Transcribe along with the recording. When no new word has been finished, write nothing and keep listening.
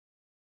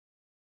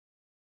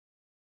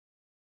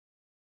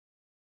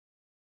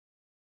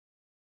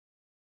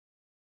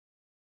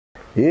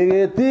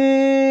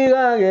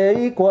Igetiga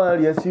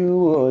geikwaria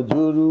ciugo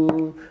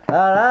njuru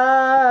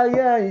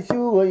aragia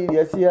iciugo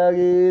iria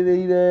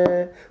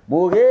ciagĩrĩire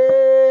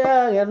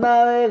mũgĩage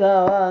na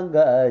wega wa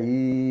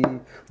Ngai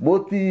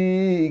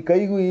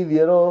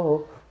mũtikaiguithie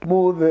roho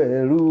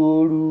mũtheru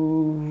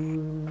ũru.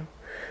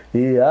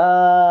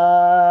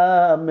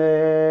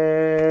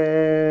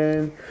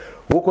 Amen.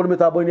 Gũkũ nĩ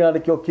mĩtambo-inĩ ya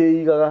nĩkĩo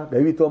kĩigaga.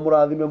 Ngai witũ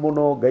amũrathime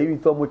mũno, Ngai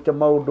witũ amwĩke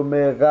maũndũ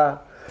mega.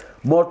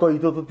 Moto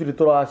itũ tũtirĩ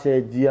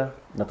tũracenjia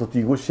na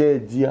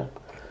tũtigũcenjia.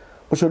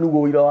 Ũcio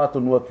nĩguo ũira wa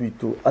tũnua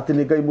twitũ atĩ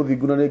nĩ Ngai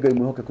mũthingu na nĩ Ngai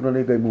mwĩhokeku na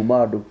nĩ Ngai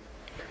muma andũ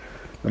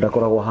na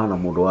ndakoragwo hana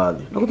mũndũ wa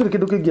thĩ na gũtirĩ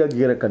kĩndũ kĩngĩ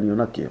angĩgerekanio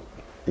nakĩo.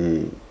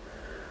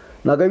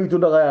 Na Ngai witũ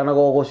ndagayanaga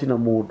ũgoci na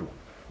mũndũ.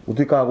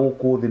 Gũtuĩkaga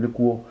gũkũ thĩ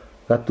nĩkuo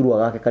gaturwa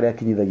gake karĩa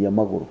akinyithagia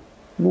magũrũ.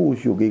 Nũũ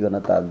ũcio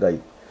ũngĩigana ta Ngai?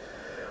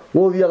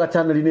 Gũthiaga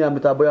channel-inĩ ya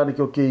mĩtambo ya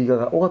nĩkĩo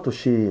kĩigaga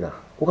ũgatũshare,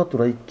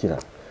 ũgatũraikĩra,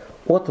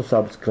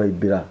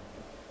 ũgatũsubscribe-ĩra.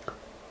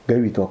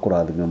 Ngai witũ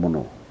akũrathime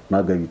mũno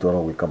na Ngai witũ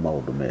arogwĩka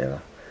maũndũ mega.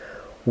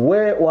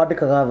 We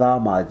wandĩkaga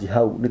thamaji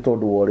hau nĩ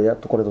tondũ wa ũrĩa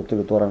tũkoretwo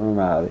tũgĩtwarana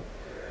nawe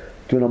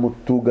twĩna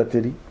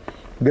mũtungatĩri.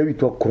 Ngai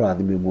witũ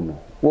akũrathime mũno.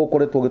 We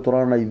ũkoretwo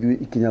ũgĩtwarana na ithuĩ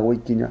ikinya gwa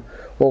ikinya,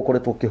 we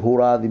ũkoretwo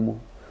ũkĩhũra thimũ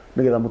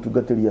nĩgetha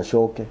mũtungatĩri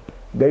acoke.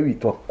 Ngai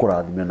witũ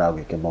akũrathime na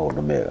agwĩke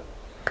maũndũ mega.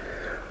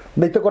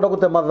 Na itakwenda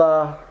gũte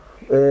mathaa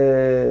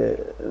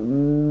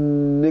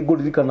nĩ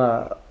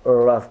ngũririkana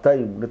last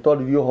time nĩ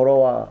twaririe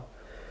ũhoro wa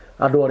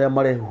andũ arĩa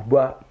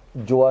marehumba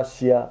njũa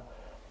cia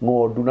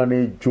ng'ondu na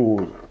nĩ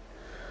njũĩ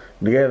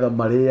nĩgetha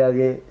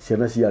marĩage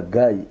ciana cia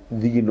Ngai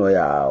thigino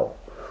yao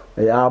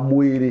ya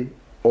mwĩrĩ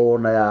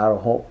ona ya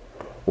roho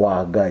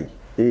wa Ngai.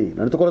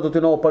 Na nĩ tũkoretwo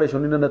twĩna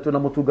operation nene twĩna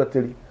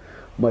mũtungatĩri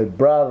my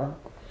brother,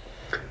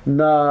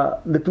 na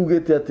nĩ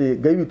tugĩte atĩ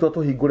Ngai witũ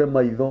atũhingũre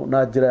maitho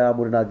na njĩra ya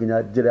mwĩrĩ na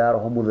nginya njĩra ya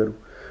roho mũtheru,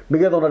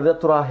 nĩgetha ona rĩrĩa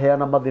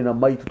tũraheana mathĩna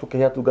maitũ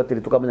tũkĩhe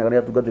atungatĩri tũkamenyaga nĩ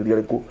atungatĩri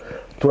arĩkũ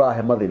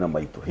tũrahe mathĩna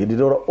maitũ. Hĩndĩ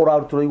ĩrĩa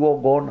ũrarutĩrwo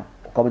igongona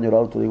ũkamenya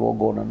ũrarutĩrwo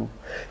igongona nũ.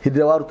 Hĩndĩ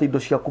ĩrĩa waruta indo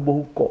ciaku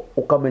mũhuko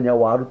ũkamenya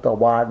waruta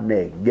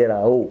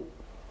wanengera ũ.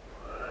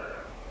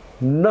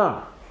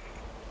 Na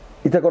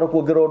itakwenda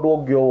kuongerera ũndũ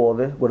ũngĩ o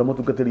wothe ngwenda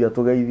mũtungatĩri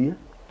atũgeithie.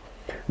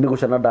 Nĩ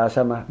gũcana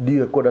ndacana,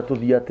 ndiũĩ ekwenda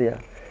tũthiĩ atĩa,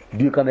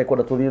 ndiũĩ kana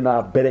ekwenda tũthiĩ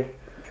na mbere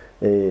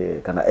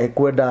kana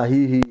ekwenda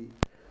hihi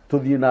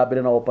tũthiĩ na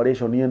mbere na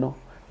operation ĩno.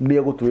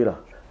 Nĩ egũtwĩra.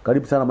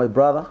 Karibu sana my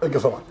brother. Thank you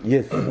so much.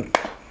 Yes.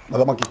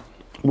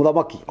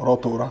 Muthamaki.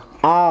 Rotora.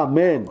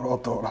 Amen.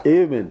 Rotora.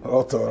 Amen.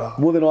 Rotora.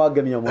 Umuthi no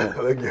wangenia muno.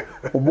 Thank you.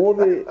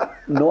 Umuthi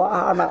no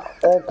wahana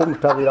o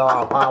kũruta wĩra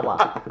wa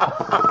baba.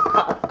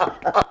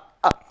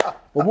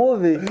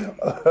 Umuthi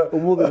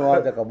no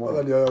wajaka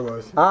muno.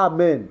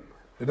 Amen.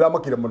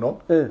 Ndiramakire muno.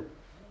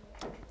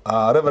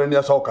 Reverend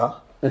Yacoka.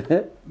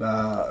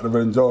 Na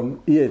Reverend John.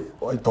 Yes.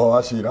 Waito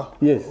wa Cira.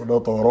 Yes.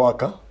 Ndoto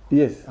rwaka.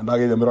 Yes.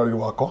 Ndageire mirori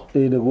wako.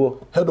 Nĩguo.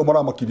 Hendo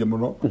maramakirie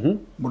muno.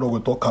 Muno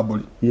gwĩtwo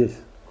Kamburi. Yes.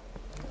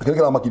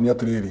 Kĩrĩa makinia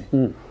atiriri.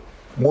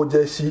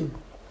 Mũjeshi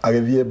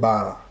agĩthiĩ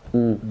bara.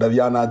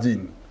 Ndaviana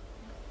jini.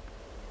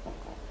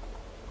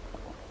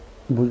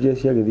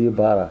 Mũjeshi agĩthiĩ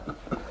bara.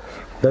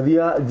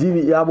 Ndavia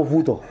jini ya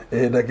mũbuto.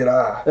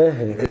 Ndakĩra.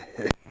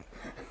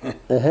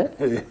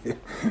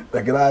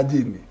 Ndakĩra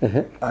jini.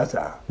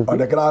 Acha.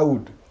 Ndakĩra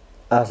wood.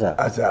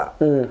 Acha.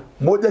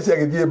 Mũjeshi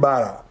agĩthiĩ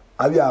bara.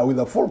 Aria with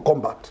a full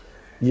combat.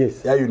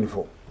 Yes. Ya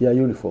uniform. Ya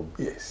uniform.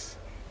 Yes.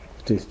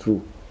 It is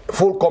true.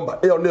 Full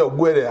combat. Iyo nĩyo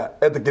ngwĩrĩa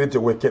etĩkĩrĩtio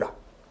gwĩkĩra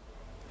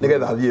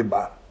nĩgetha athiĩ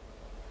bara.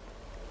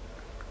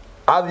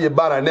 Athiĩ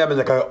bara nĩ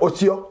amenyekaga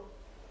ũcio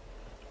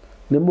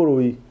nĩ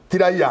mũrũi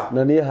tiraiya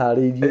na nĩ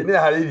harĩirie. Nĩ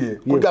harĩirie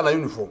kũringana na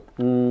uniform.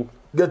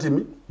 Get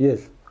me? Yes.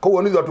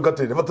 Koguo nĩ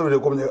atungatĩri bataire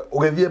kũmenya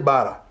ũgĩthiĩ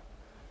bara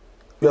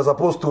you are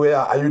supposed to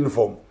wear a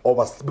uniform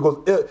because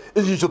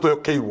ici icio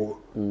twĩkĩirwo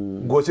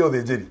nguo cia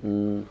ũthĩnjĩri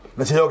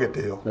na ciheo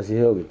gĩtĩo.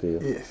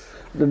 Yes.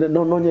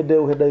 No nyende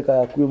ũhe ndagĩka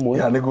yaku ĩmwe.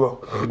 Ya nĩguo.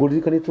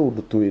 Ngũririkanĩte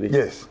ũndũ twĩrĩ.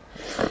 Yes.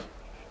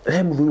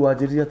 He mũthuri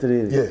wanjĩrire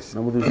atĩrĩrĩ. Yes.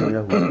 Na mũthuri ũcio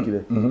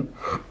nĩahurũkire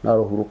na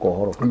arohurũka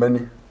ũhoro. Mbeni.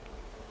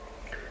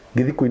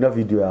 Ngĩthiĩ kũina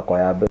video yakwa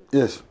ya mbere.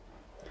 Yes.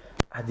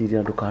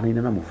 Anjĩrire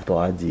ndũkanaine na mũbuto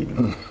wa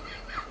njini.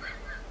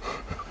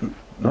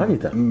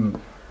 Nanyita?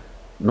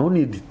 No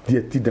niĩ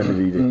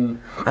ndiatindanĩrĩire.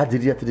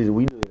 Anjĩrire atĩrĩrĩ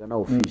wĩine wega na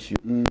official.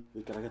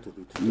 Wĩikarage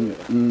tũthuti wega.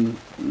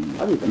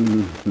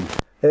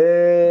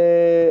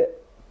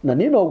 Na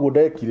niĩ noguo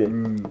ndekire.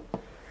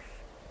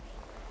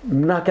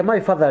 Nake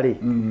my father rĩ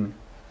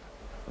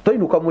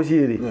twainũka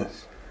mũciĩ rĩ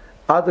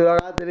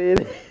atwĩraga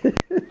atĩrĩrĩ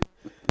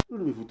rĩu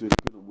nĩ mĩbuto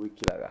ĩrĩkũ ĩno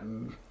mwĩkĩraga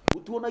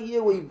ũtuonagie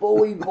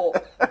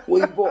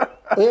wĩimbo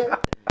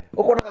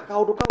ũkonaga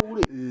kaũndũ kau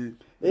rĩ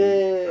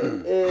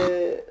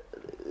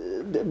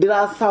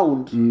ndĩra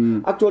sound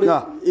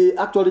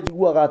actually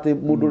njiguaga atĩ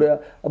mũndũ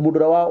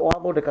ũrĩa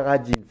wathondekaga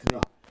jeans rĩ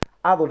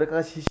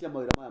athondekaga cia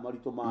mawĩra maya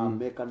maritũ ma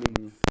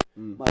mechanics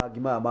marangi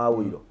maya ma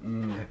ũiro.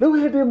 Rĩu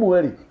hĩndĩ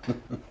ĩmwe rĩ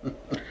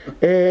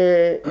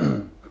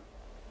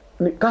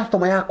ni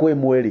customer yakwa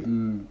ĩmwe rĩ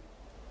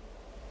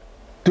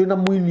twĩna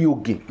mũini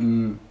ũngĩ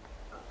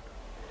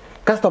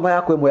customer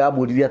yakwa ĩmwe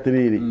yamwĩrire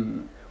atĩrĩrĩ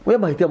we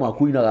mahĩtia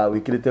maku inaga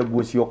wĩkĩrĩte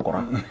nguo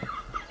ciokora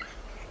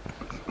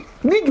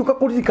ningi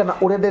ukakuririkana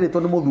uria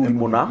nderetwo ni muthuri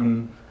muna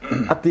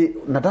ati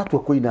na ndatua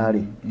kuina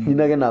ri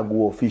ninage na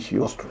nguo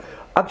official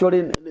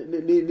actually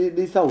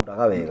ni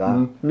soundaga wega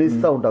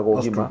ni soundaga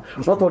ugima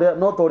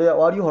no toria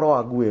wari horo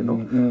wa nguo ino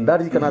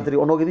ndaririkana atiri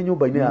ona ugithi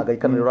nyumba-ini ya Ngai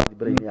kana urathi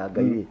mbere-ini ya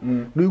Ngai ri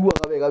ni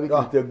iguaga wega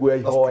wikite nguo ya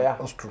ihoya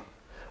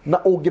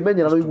na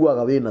ungimenyera no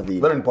iguaga wina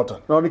thina very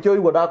important no nikio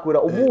igua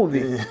ndakwira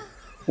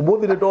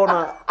umuthi ni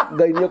ndona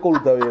Ngai ni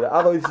akuruta wira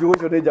atho icio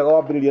cio ni njaga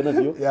wambiriria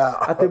nacio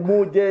ati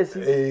mujeci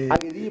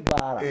agithi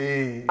bara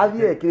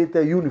athie ekirite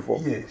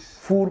uniform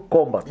full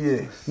combat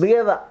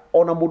nigetha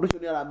ona mundu ucio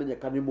ni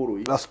aramenyeka ni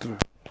murui that's true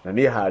na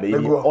ni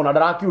hari ona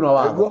ndarakiuna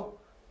wago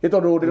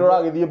itondu ndiro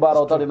ragithie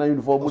bara utari na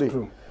uniform ri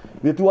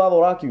ni tu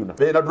watho rakiuna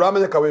na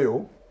nduramenyeka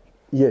wiu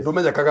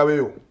ndumenyekaga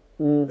wiu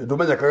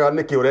ndumenyekaga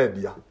niki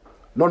urendia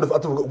no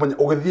atu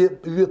ugithie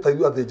ithuĩ ta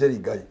ithuĩ athĩnjĩri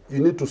Ngai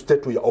you need to stay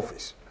to your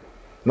office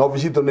na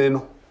office itu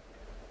nino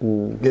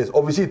yes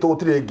office itu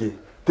utire ingi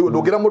tu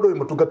ndungira mundu uyu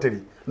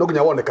mutungatiri no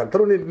nginya woneka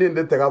taru ni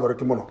ndete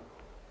gathoreki muno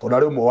tondu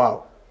ari umwe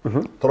wao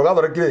tondu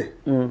gathoreki ri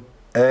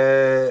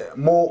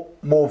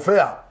mo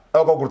fair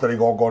aka kurutara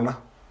igongona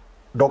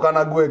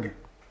ndokana ngwenge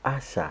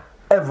aca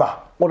ever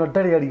ona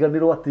ndari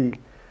ariganirwo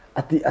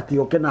ati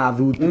oke na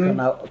thuti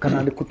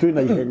kana ni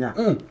kutwina ihenya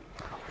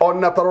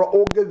ona tarora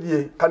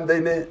ungithie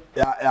kanitha-ini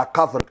ya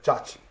Catholic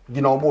Church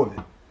ngina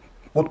umuthi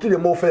gutire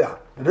mo fair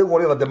ndigo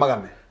ri thande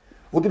magane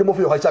gutire mo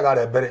fair haicaga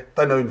re mbere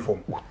tani uniform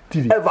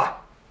ever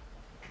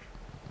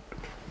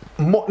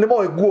ni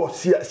mo nguo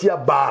cia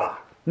bara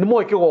ni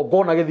mo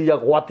ikigongona githia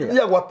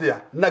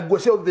gwatia na nguo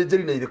cia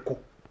uthinjiri na iriku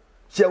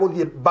cia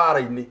guthie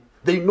bara-ini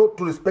they know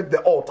to respect the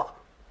altar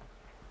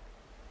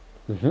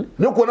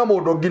ni kuona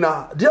mundu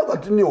ngina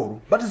ndiaga ni uru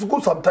but it's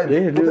good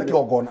sometimes to take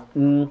ogona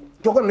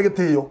kigongona ni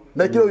gitio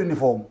na ikiro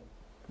uniform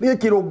ni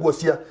ikiro nguo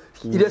cia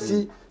iria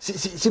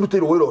ci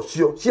rutirwo wira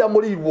ucio cia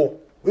murirwo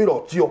wira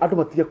ucio andu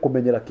matige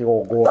kumenyera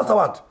kigongona that's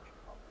what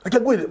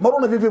akagwire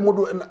marona vivi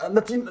mundu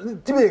na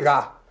ti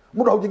wega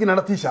mundu hauji ngina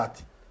na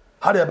t-shirt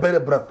haria mbere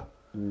brother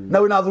na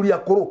wina athuri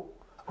akuru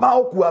ma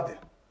okuate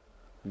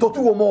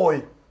totugo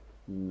moi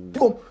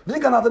tiko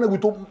ndikana atene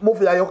gwitu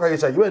mufi ayo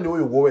kagicagi we ni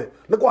uyu gwe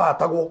ni kwa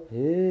hatagwo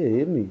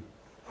ni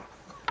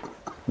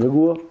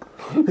niguo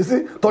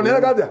isi to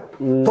nera gadia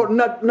to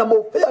na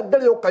mufi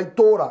adere yo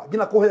kaitora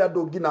gina kuhe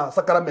andu gina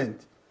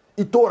sacrament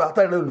itora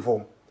atari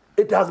uniform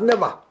it has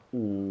never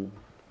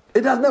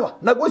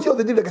na gwe cio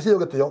thindire kacio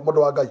getio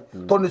mundu wa Ngai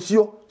to ni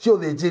cio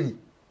thinjiri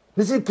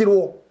ni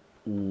cikirwo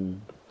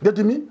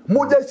getimi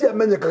muja cia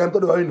menyekaga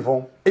ntondu wa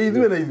uniform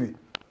ithuĩ na ithuĩ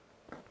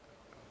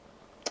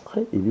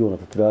ithi ona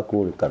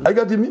tutirakurikana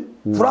aigatimi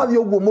furathi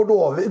uguo mundu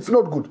wothe it's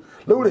not good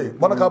riu ri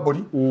mwana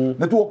kamburi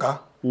ni tuoka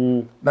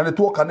na ni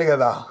tuoka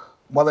nigetha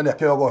mwathani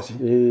akiogoci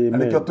na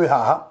nikio twi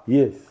haha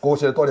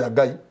kugucira twaria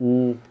Ngai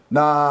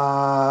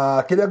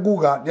na kiria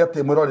nguga ni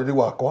ati mwiroreri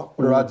wakwa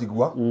uri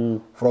uranjigua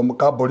from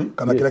kamburi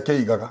kana kiria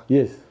kiigaga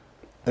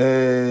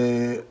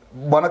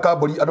mwana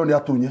kamburi andu ni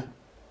atunye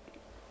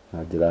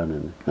na njira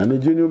nene na ni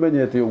njui ni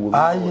umenyete uguo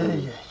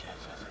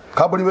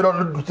kamburi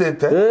wira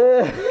ndutite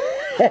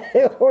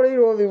Ori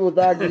thimu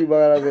tangiri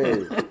magana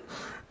meri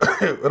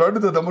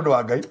rondite ta mundu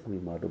wa Ngai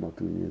mandu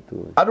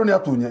matunyitwo andu ni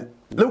atunye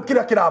riu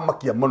kiria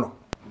kiramakia muno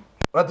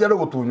ati andu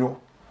gutunywo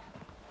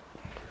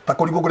ta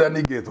kurigo kuria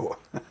ningitwo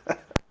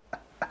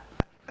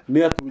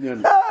ni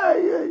atunyani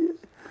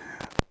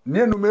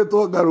ni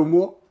numetwo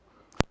ngarumwo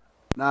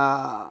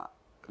na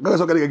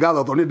ngacoka ri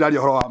ngatho to ni ndari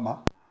horo wa ma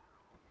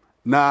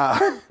na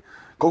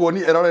kogo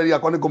ni eroreri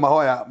akwa ni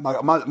kumahoya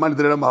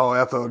manitirere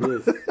mahoya to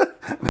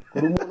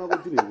kurumwo na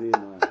gutire thina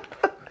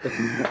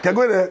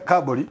kengwire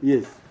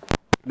kamburi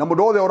na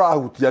mundu wothe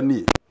urahutia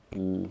ni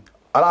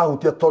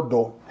arahutia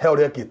tondo he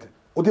uri ekite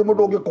uti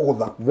mundu ungi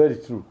kugutha very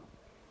true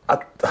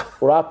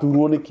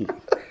uraturwo niki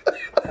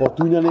ko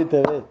tunyanite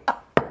we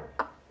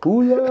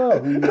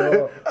huya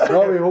no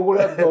we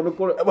hugure to ni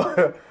kure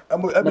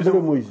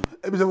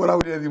ebize wora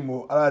uri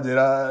thimu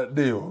aranjira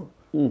ndio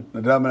na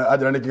ndamana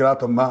ajira niki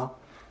giratuma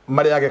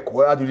mari yake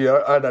ko ajuri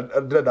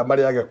ndenda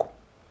mari yake ko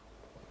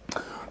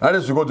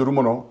ari cigo njuru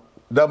muno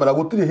ndamana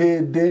gutiri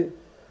hindi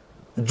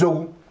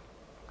jogu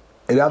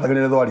ira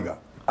ataganire thwariga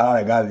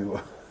arare ngathiwo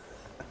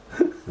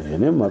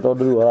ni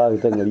matondu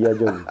aragitengeria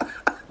jogu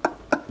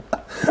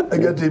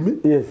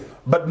agatimi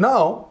but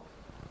now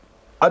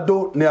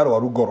ado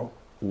Niarwaru Ngoro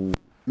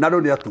na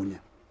ado ni atunye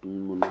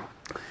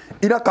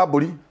ira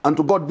kamburi and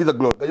to God be the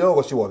glory gayo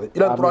go ciwothe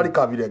ira turari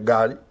kavire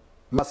ngari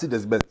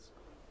Mercedes Benz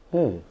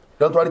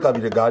ira turari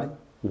kavire ngari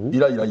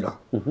ira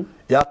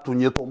ya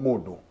tunyetwo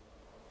mundu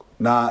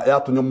na ya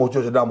tunyo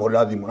mocho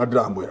ndamurira thimu na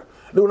ndiramwira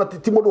riu na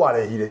ti mundu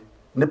warehire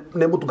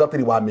ne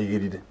mutungatiri wa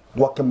migirire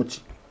gwake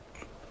muchi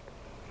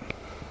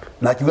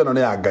na kiuga no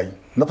ne ya Ngai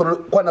na tondu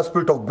kwa na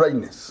spirit of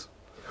blindness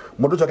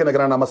mundu chake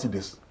na na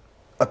Mercedes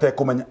ate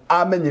kumenya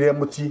amenyire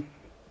muchi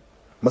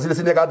Mercedes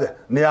ni gade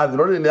ni ya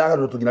thiro ni ya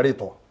gado tuginya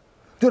ritwa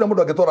ti ura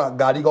mundu agitora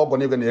ngari gongo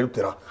ni ngene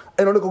erutira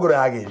eno ni kugura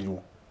yagirirwo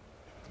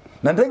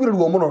na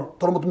ndegirirwo muno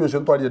tondu mutumia ucio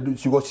ntwari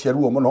cigo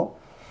ciaruo muno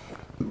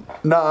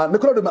na ni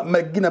kuro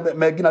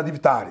megina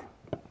thibitari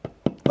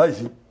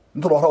baici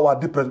ntoro horo wa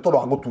depression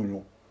toro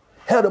angutunyo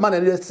he ndo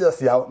manenire cia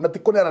ciao na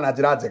tikunera na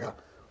njira njega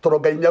toro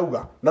Ngai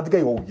nyauga na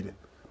tigai gugire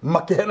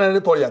makihena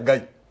ni toria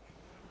Ngai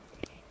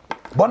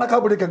bona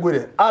kaburi ke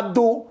gwire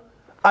andu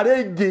aria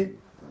ingi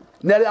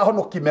ni aria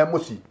ahonoki me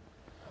muci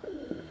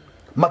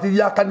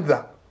matiria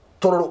kanitha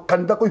toro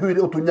kanitha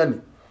kuhiwire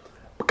utunyani.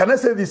 Can I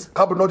say this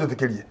kaburi no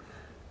jothikirie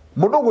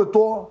mundu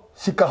gwitwo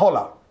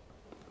Shikahola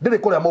ndiri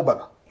kuria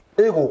Mombatha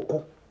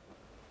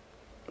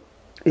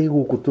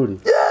iguku turi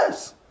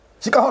yes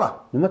Shikahola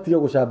ni matirio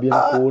gucambia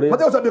na kure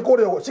matirio gucambia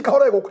kure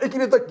Shikahola iguku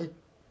ikirite ki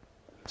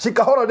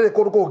Shikahola ndiri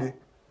kuru kungi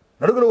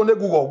na rugiro ne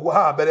gugo gu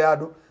ha mbere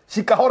andu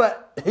Shikahola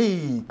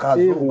hi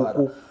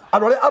kazu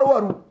andu ari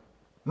arwaru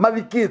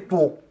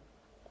mathikitwo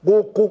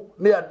guku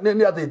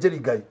ni athinjiri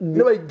Ngai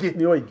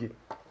ni waingi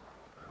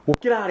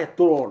ukira aria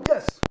turona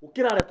yes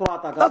ukira aria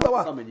turataka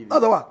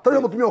aza wa tari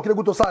mutumia okire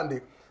guto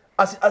Sunday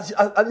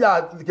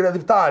aria thikira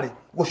thibitari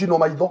gucino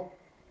maitho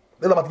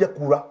nitha matige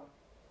kura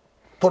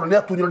tono ni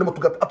atunyiro ni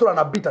mutuga atura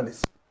na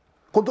bitterness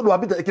kontu wa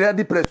bitter ikira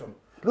depression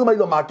riu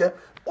maitho make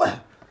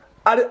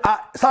ari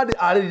Sunday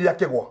ari ria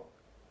kegwa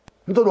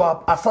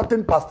nitondo a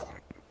certain pastor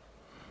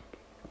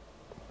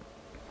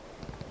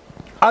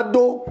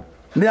ado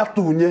ni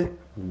atunye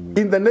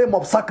in the name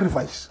of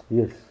sacrifice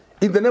yes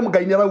in the name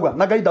Ngai nirauga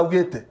na Ngai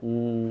daugite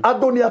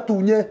ado ni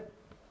atunye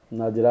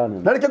na jirani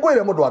na reke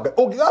kwire mundu wanga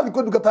ungigathi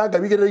kwendugata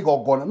Ngai wigirire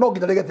igongona no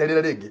nginya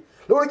rigeterire ringi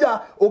riu ringi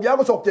ungiya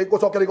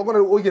gucokia igongona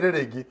riu uigirire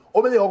ringi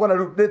umenye igongona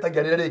riu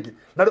ritagia ringi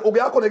na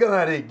ungiya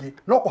kunegera ringi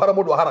no kuhara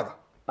mundu aharaga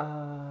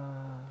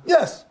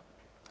yes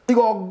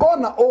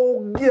igongona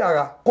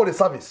ungiaga kuri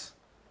service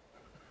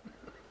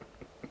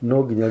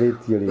no nginya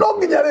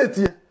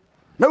ritie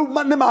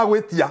na ni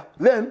magwitia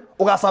then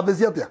uga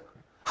service atia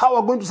how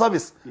are going to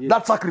service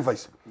that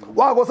sacrifice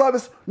wago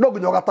service no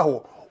nginya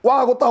ugatahwo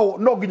wago taho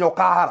no nginya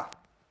ukahara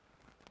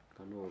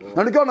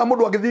na nikiona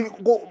mundu agithi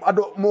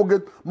andu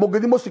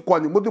mugithi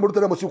mucikwanyu muthi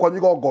murutere mucikwanyu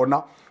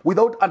igongona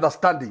without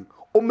understanding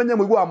umenye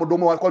muigwa wa mundu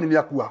umwe wakwanyu ni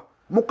akua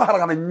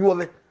mukaharaga na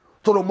nyuothe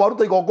tondu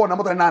mwaruta igongona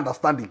mutare na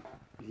understanding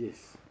yes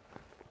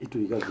itu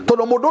igathi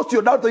tondu mundu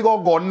ucio ndaruta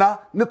igongona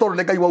ni tondu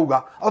ni Ngai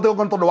wauga atote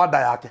igongona tondu wa nda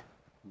yake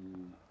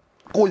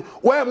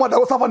we mwenda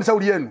go suffer ni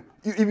shauri yenu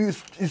if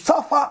you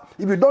suffer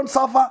if you don't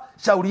suffer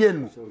shauri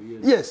yenu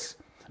yes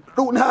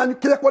na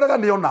kile kwaraga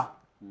niona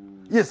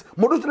yes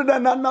mundu ucio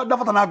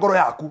ndafata na ngoro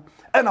yaku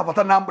ena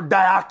bata na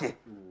nda yake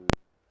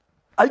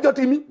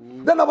aigotimi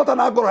ndena bata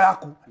na ngoro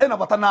yaku ena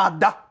bata na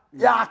nda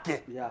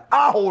yake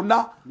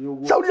ahuna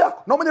shauri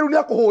yako no menyeru ni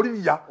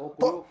akuhurithia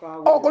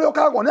okuri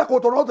ukagwa ni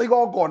akutorota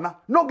igongona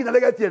no nginya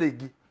regetie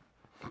ringi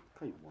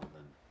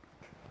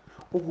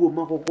uguo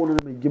magokona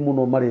na maingi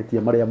muno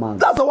maretia maria mangi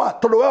that's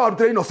what tondu we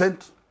warutire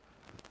innocent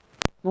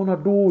no na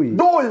ndui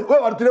we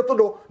warutire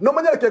tondu no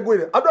menyereke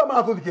ngwire andu a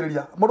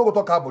marathuthikiriria mundu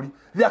gutoka mburi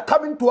they are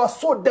coming to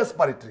us so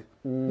desperately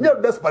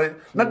near desperate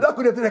na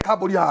ndakwire tire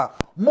kamburi ha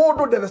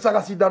mundu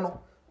ndethecaga cindano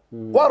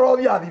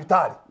warothia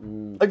thibitari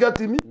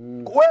agatimi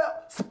we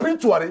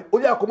spiritually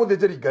uya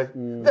kumuthinjiri Ngai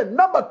then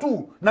number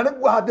 2 na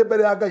niguo hande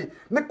mbere ya Ngai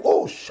ni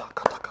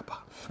shakatakapa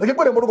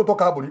ngikore mundu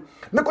gutoka mburi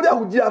ni kuri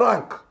ahunjia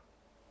rank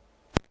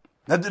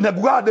na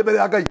guga hande mbere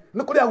ya Ngai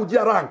ni kuri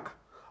ahunjia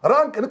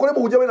rank ni kuri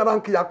muhunjia wina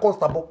rank ya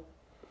constable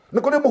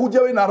ni kuri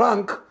muhunjia wina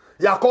rank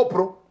ya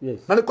corporal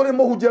na ni kuri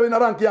muhunjia wina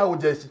rank ya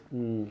ujeshi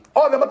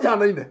othe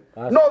matihanaine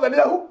no the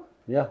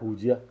ni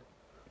ahunjia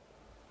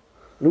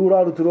riu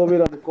urarutirwo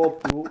wira ni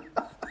corporal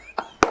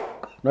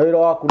na wira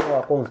waku ni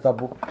wa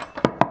constable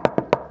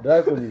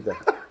ndai kunyita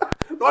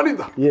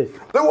Anita yes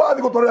riu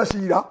wathi gutwarira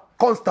cira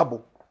constable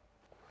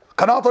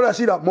kana gutwarira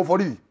cira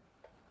muborithi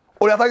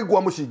uria atagi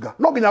kwa mucinga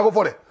no nginya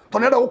gubore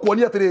tonenda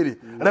gukuonia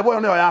atiriri revo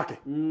yo yake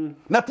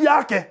na ti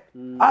yake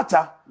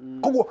acha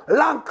koguo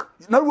rank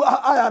na riu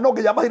aya no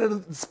nginya mahire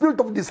spirit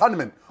of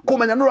discernment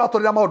kumenya nura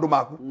atorira maundu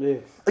maku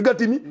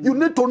igatimi you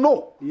need to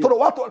know toro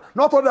watu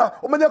no atorira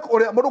umenye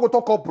uria mundu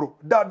gutoka pro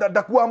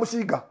ndakuwa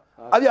mucinga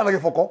aria na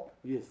giboko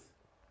yes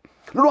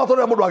riu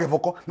atorira mundu wa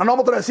giboko na no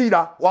mutorira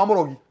cira wa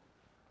murogi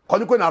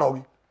kwanyu kwina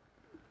rogi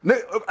ne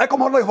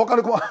ekomona giboko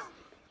ni kwa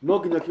no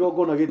nginya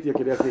kiongona gitie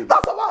kiria kingi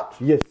that's a lot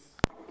yes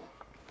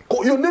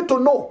you need to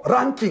know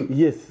ranking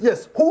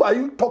yes who are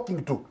you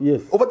talking to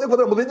yes ovate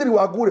kwa muthinjiri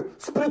wa ngure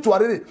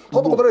spiritually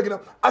toto kotorera kina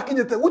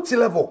akinyete which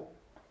level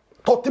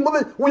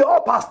totimothe we are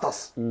all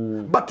pastors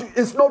but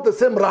it's not the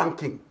same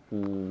ranking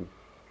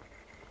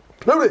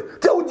nore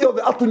ti ahunjia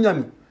the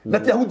atunyani na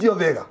ti ahunjia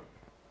thega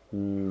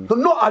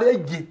no aria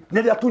ingi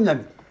ne ria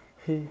atunyani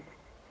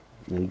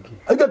ingi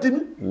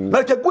agatini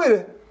na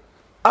kekwire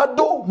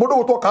ado mundu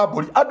gutoka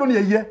mburi ado ni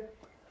aiye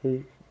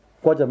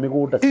kwaja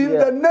migunda in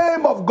the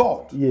name of God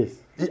yes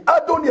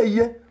ado ni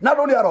aiye na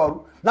ado ni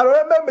arwaru na rore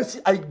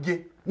memeci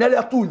aingi ne ria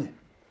atunye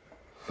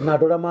na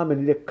ndora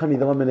mamenire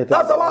kanitha mamenete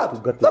that's a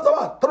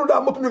what tondu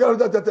nda mutumia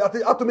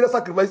ati atumire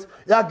sacrifice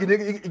ya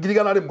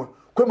ngirigana rimwe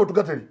kwi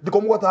mutungatiri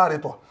ndikomugwata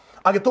haritwa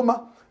agituma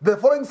the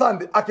following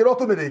Sunday akiro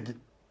tumire ingi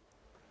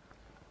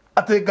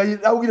ati Ngai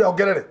augire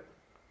ongerere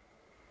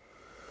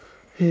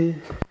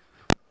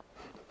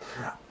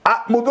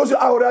mundu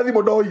ucio ahore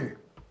athimo ndoire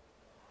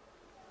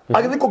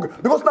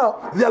Because now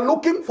they are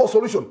looking for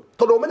solution.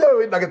 To the menya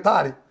we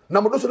ndagitari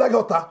na mundu ucio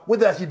ndagihota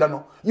withia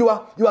cindano. You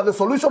are the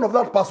solution of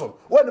that person.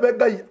 When we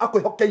Ngai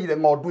akwihokeire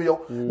ng'ondu iyo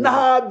na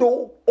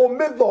handu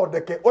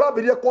umithondeke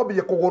urambirie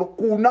kwambie kuguru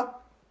kuna.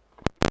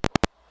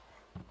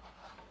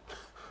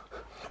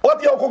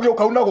 Wati okugia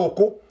kauna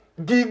guku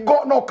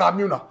ngingo no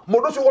kamiuna.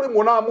 Mundu ucio uri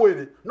muona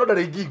mwiri no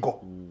ndari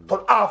ngingo.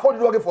 To afori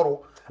ru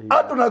agiforo.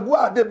 Andu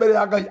nagua ande mbere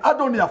ya Ngai.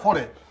 Andu ni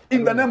afore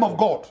in the name of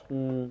God.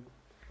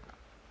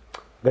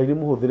 Ngai ni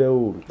muhuthire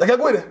uru.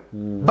 Ndakegwire.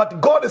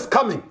 But God is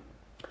coming.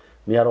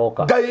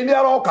 Niaroka. Ngai ni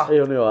aroka.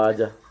 Eyo ni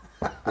waja.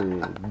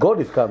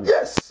 God is coming.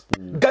 Yes.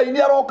 Ngai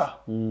ni aroka.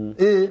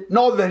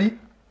 No theri.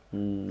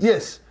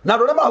 Yes. Na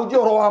ndo mahunjia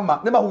oro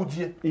wama, ne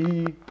mahunjie.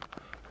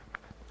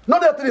 No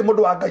nde atiri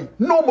mundu wa Ngai.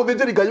 No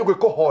muthinjiri Ngai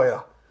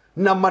ugikuhoera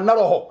na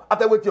manaroho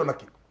atagwetio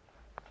naki.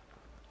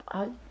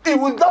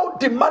 Without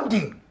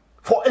demanding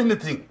for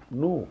anything.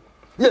 No.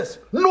 Yes.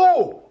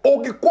 No.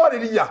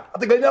 Ogikwariria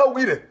ati Ngai ni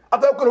augire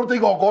atagukora ruti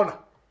igongona.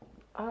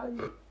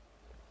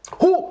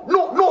 Who?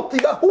 No,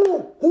 tiga.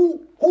 Who?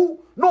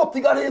 No,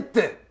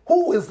 tigarete.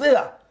 Who is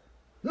there?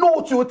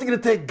 No,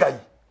 tigarete Ngai.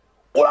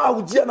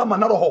 Urahunjia na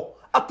manaroho.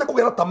 Ate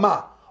kugera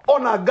tama.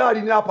 Ona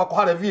gari ni hapa kwa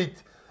hare V8.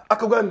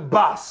 Akagwa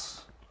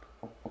bus.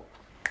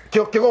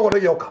 Kigogo na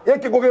gioka.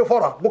 Yeke goge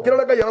fora.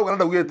 Mukirale Ngai arauga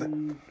na ugete.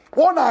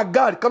 Ona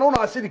gari kana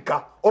ona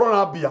ashirika.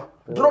 Orona mbia.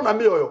 Drona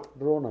mioyo.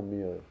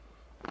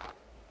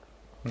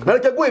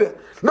 Nareke gwire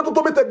na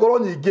tutumite ngoro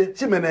nyingi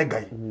cimene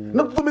Ngai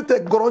na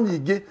tutumite ngoro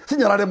nyingi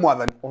cinyarare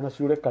mwathani ona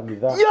ciure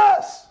kanitha.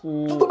 Yes.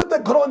 Tutumite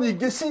ngoro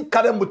nyingi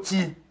cikare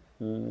muci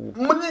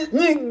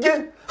nyingi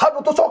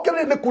handu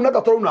tucokere ni kuna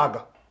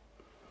gatorunanga.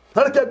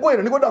 Nareke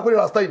gwire niguo ndakwire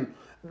last time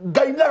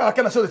Ngai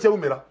nagakena ciothe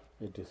ciaumira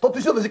to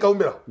ticiothe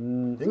cikaumira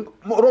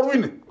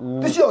roruini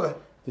ticiothe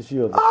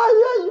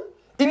ai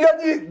iria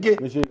nyingi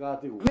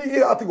ni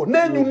igatigwo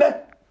ne nyune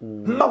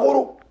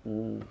maguru.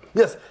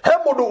 Yes. He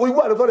mundu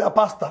uigwa rethori ya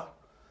pastor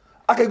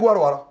akaigwa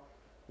rwara.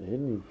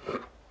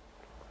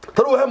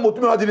 Taru he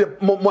mutumia wajire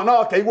mwana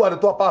wake aigwa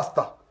rethwa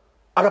pastor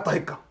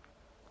agatahika.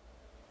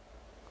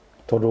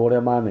 Tondu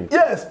uria mane.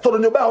 Yes, tondu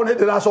nyumba yao ni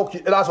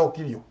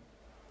iracokirio.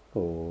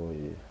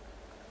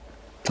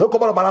 Nuko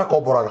bara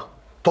barakomboraga.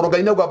 Tondu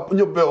Ngai nauga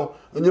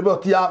nyumba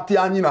ti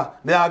ya nyina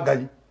ni ya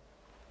Ngai.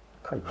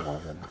 Kai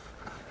mwathani.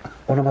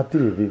 Ona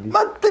matiri vivi.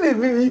 Matiri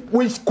vivi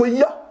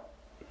kuiya.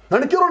 Na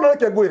nikiro na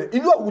reke ngwire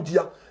ithu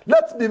ahunjia.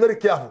 Let's be very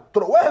careful.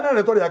 Toro wehe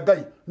na tori ya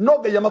Ngai no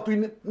Ngai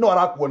amatuine no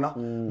arakuona.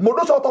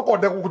 Mundu ucio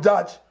utokonde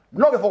gujudge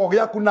no giboko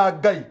giaku na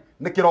Ngai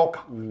nikiroka.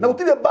 Na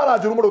gutire bara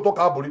njuru mundu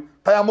utoka mburi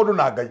ta ya mundu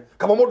na Ngai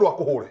kama mundu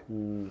akuhure.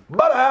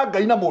 Bara ya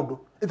Ngai na mundu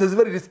it is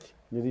very risky.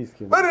 Ni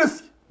risky. Very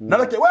risky. Na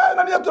reke wehe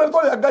na ni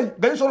tori ya Ngai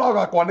Ngai ucio no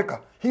gakwanika.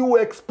 He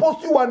will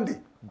expose you one day.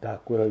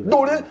 Ndakwira.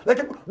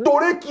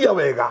 Dore kia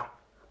wega.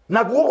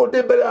 Na guo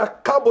de mbere ya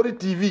Kaburi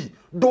TV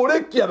dore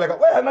kia wega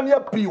wehe na ni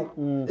apio.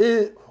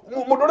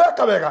 Mundu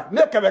reka wega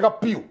neke wega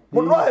pio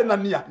mundu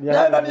ahenania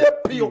ahenania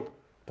pio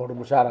tondu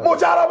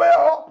mucara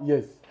weho.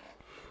 Yes.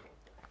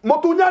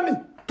 Mutunyani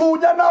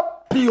tunyana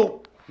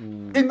pio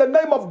in the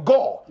name of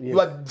God. Yes.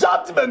 Your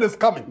judgment is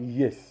coming.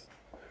 Yes.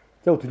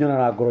 Teu tunyana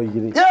na ngoro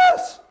igiri.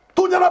 Yes.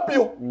 Tunyana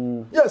pio.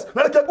 Yes.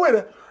 Na reke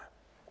gwire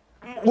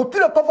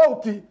gutire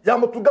tofauti ya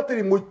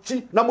mutungatiri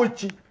mwichi na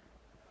mwichi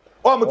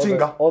o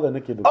mutinga othe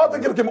ni kindu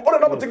ore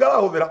na mutinga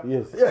arahuthira.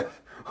 Yes. Yes.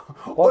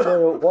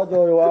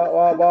 Ojo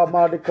wa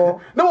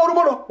maandiko ni moru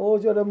muno.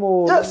 Ojo ni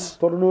moru. Yes.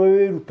 Tondu ni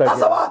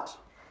wirutagia.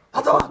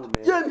 Hata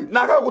yeni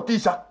naga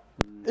gutisha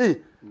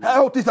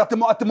gutisha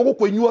ati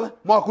mugukwinyu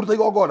mwakuruta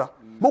igongona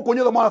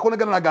mukunyu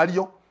mwakonegana na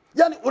gario.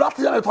 Yani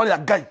uratiya na twali ya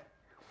Ngai.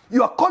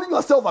 You are calling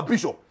yourself a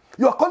bishop.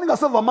 You are calling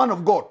yourself a man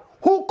of God.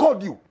 Who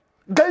called you?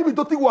 Ngai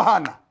bitotigwa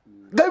hana.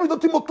 Ngai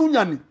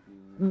bitotimutunyani.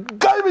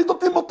 Ngai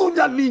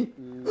bitotimutunyani.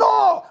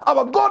 No,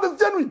 our God is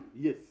genuine.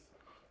 Yes.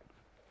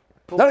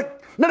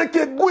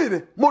 Nareke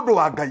gwire mundu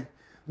wa Ngai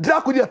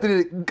ndirakwiri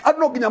atiri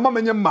andu nginya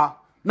mamenye ma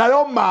na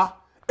yo ma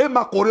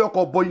ema kore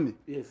okomboini.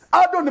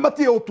 Andu ni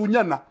matie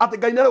utunyana ati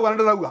Ngai nare wana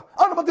ndauga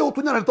andu matie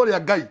utunyana ritori ya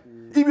Ngai.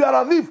 If you are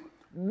a thief,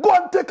 go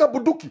and take a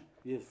buduki.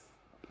 Yes.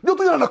 Ndio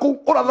tunyana naku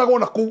urathagwo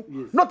naku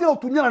no tie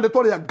utunyana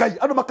ritori ya Ngai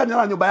andu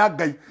makanyana nyumba ya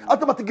Ngai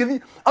ati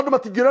matigithi andu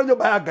matingirira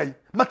nyumba ya Ngai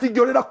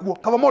matingirira kuo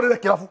kaba morire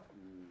kirafu.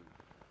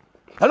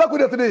 Ala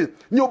kwiri atiri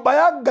nyumba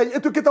ya Ngai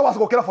etukite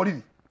wasiko kirafu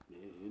riri.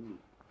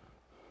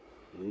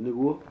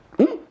 Niguo.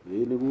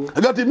 Niguo.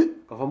 Agatimi?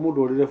 Kaba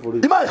mundu orire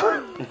borithi. Imaya.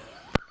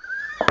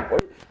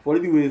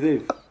 Borithi we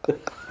safe.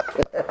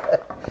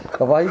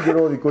 Kaba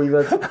hingiro thiko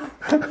ithatu.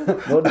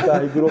 No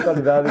ndikahingiro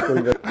kanitha thiko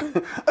ithatu.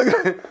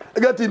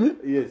 Agatimi?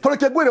 Yes.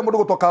 Toreke gwire mundu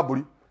gutoka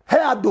mburi. He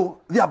andu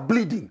they are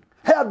bleeding.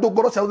 He andu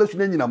ngoro cia uthecu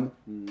ni nyinamu.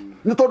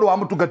 Ni tondu wa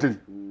mutungatiri.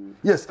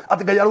 Yes,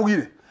 ati Ngai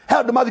arugire. He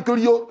andu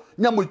mathikiriyo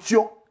nyamu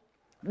icio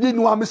ni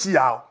wa misi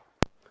yao.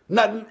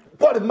 Na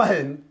kwari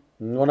maheni.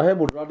 Ona he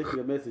mundu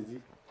randikire message.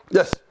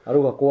 Yes.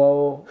 Aruga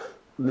kwao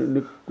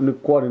ni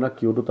kwari na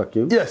kiundu ta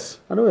kiu. Yes.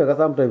 Anu wega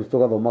sometimes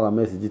tugathomaga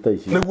message ta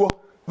ici. Niguo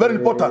Very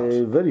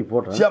important. Very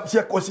important. Cia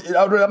cia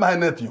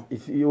mahenetio.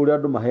 Uri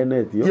andu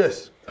mahenetio.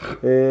 Yes.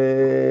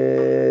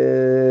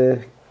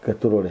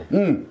 Katurore.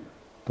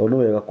 Tono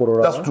wega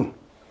kurora. That's true.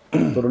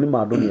 Tono ni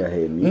mandu ni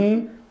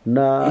aheni.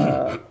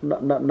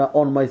 Na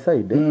on my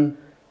side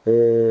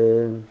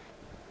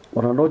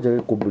ona no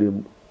njage ku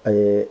blame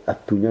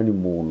atunyani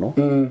muno.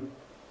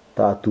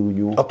 Ta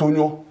atunyo.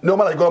 Nio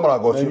mara igora mara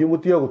gocio. Ni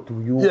mutia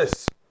gutunyo.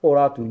 Yes.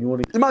 Ora atunyo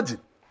ni. Imagine.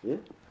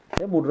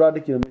 He mundu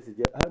randikira message.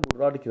 He mundu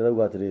randikira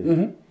rauga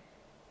atiriri.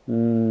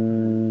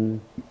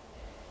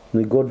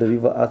 May God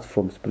deliver us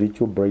from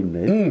spiritual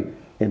blindness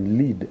and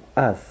lead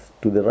us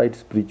to the right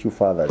spiritual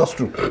fathers. That's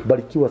true.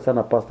 Barikiwa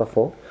sana pastor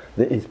for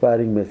the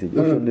inspiring message.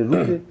 Also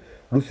ni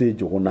Ruse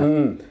Jogona.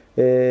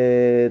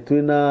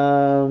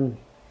 Twina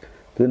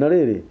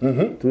riri.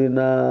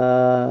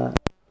 Twina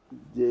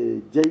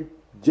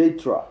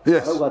Jatra.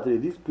 Yes.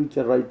 This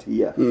preacher right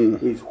here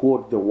is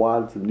what the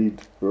world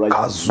need right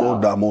now.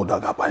 Azoda moda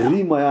gabaya.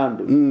 Rima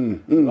yandu.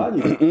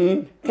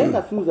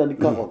 Kenda Susan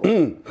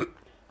Kavako.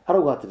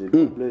 God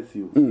bless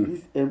you.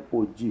 This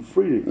MOG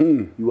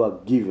freely you are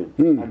given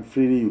and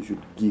freely you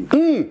should give.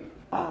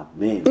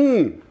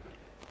 Amen.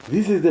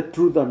 This is the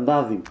truth and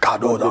nothing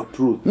but the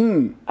truth.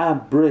 I'm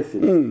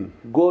blessed.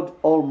 God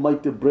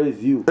Almighty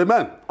bless you.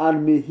 Amen.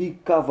 And may He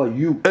cover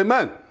you.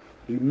 Amen.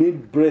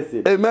 Remain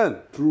blessed. Amen.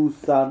 True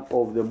Son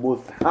of the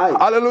Most High.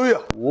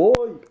 Hallelujah.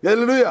 Woi.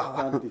 Hallelujah.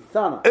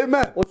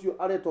 Amen. What you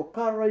are to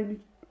carry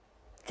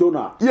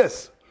Jonah.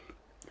 Yes.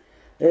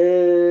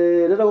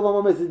 Let us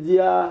go message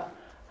ya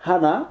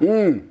Hana.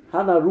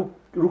 Hana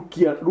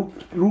Rukian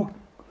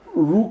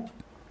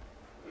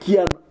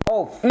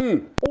off.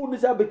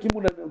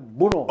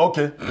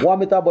 Okay.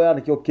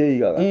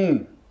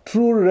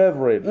 True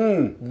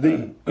reverend.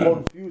 They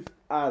confuse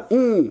us.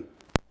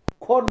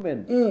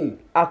 Conmen.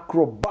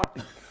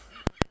 Acrobatics.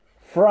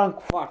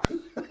 Frankfurt.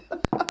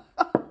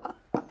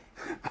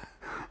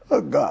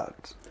 Oh God.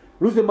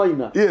 Ruse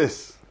Maina.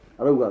 Yes.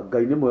 Arauga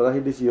gaine mwega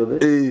hindi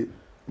ciothe.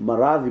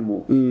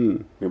 Marathimo ni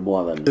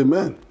mwathani.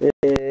 Amen.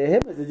 He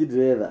message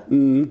diretha.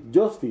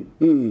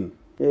 Josephine.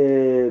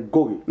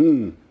 Gogi.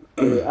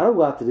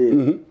 Arauga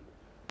atire.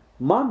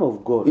 Man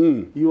of God,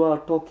 you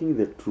are talking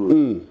the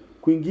truth.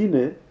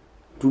 Kwingine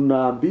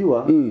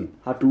tunaambiwa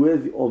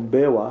hatuwezi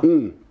ombewa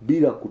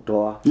bila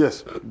kutoa.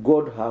 Yes.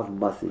 God have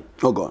mercy.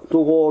 Oh God.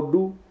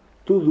 Tugodu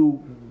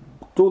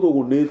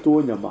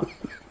tuthugunitwo nyama.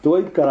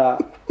 Tugaikara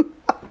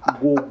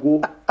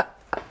gogo.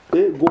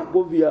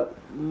 Gogo via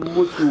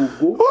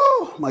musugu.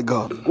 Oh my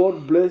God.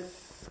 God bless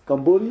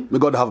Kambori. May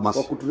God have mercy.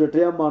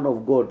 Wakutuletea man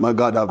of God. My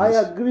God have mercy.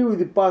 I agree with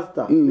the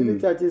pastor. Many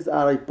churches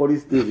are like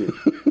police station.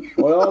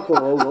 Oya wako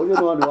wao, you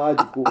know ni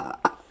wajibu.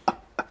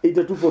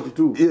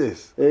 8242.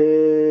 Yes.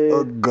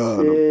 Oh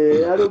God.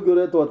 Hali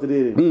ungeretwa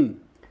atiriri.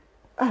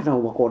 Na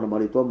umakona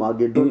maritwa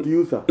mage don't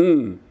use her.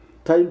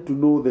 Time to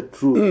know the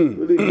truth.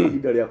 Really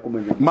ndio ya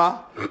kumenya. Ma.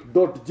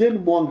 Jane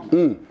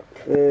Mwangi.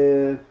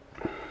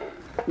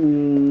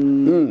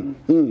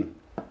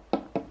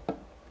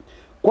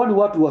 Kwani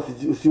watu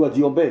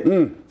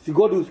wasiwajiombe? Si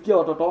God usikia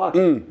watoto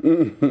wake. Ni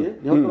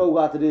hakuna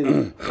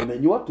ugatiriri.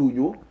 Umenywa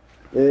tunyo.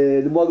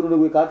 Ni mwagiru ni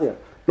gwika atia.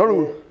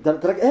 No.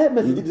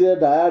 Message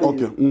direnda yari.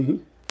 Okay.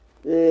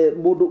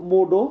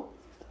 Modo.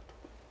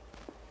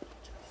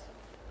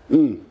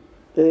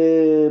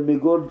 May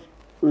God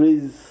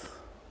raise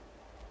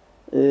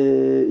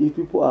if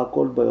people are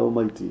called by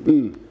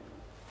Almighty.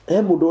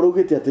 Mudo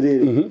urugite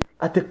atiriri.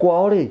 Ate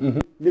kwao ri.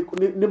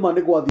 Ni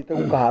mane gwathite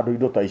gukahandu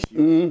indo ta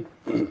icio.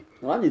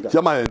 Nanyita.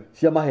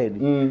 Cia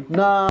maheni.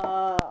 Na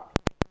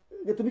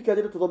gitumi kia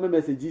tuthome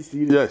message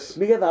ici ri. Yes.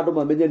 Nigetha andu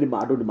mamenye ni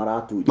mandu ni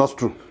maratunya. That's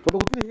true.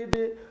 Tondu gutiri hindi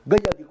Ngai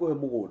angikuhe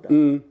mugunda.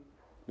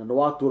 Na no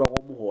waturagwo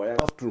muhoya.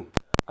 That's true.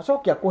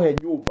 Acoke akuhe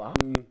nyumba.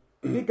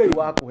 Ni Ngai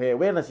wakuhe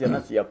we na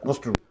ciana ciaku. That's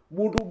true.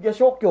 Mundu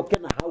ngiacoke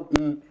okena hau.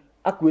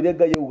 Akwire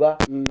Ngai uga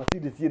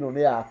macindi ciino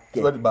ni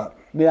yake.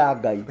 Ni ya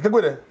Ngai.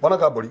 Kigwire bwana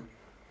Kambori.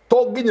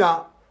 To nginya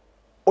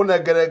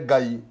unengere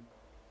Ngai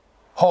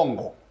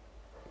hongo.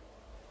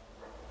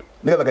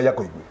 Nigetha Ngai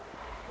akuigwe.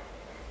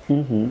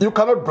 You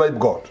cannot bribe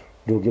God.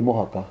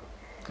 Ndungimuhaka.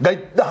 Ngai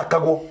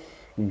ndahakagwo.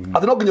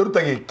 Ati no nginya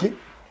rute giki.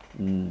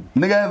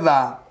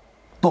 Nigetha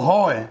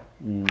tuhoe.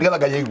 Nigetha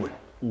Ngai aigwe.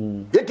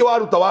 Giki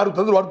waruta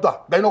ndu waruta.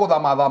 Ngai no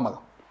guthama thamaga.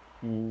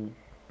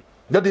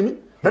 Ndadimi?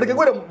 Na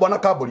kigwire bwana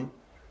Kambori.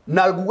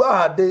 Na guga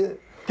hande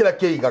kila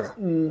kiigaga.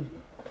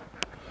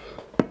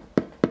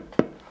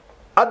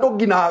 Ando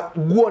ngina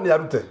nguo ni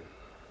arute.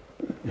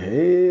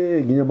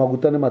 Nginya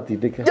maguta ni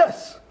matindike.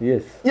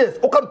 Yes,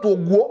 ukarutwo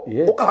nguo,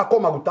 ukahakwo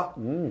maguta.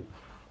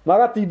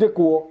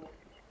 Magatindikwo.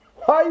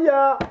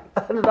 Haya,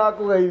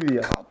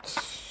 ndakugeithia.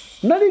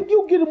 Na ringi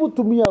ungiri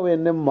mutumia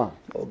wene ma.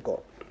 Oh God.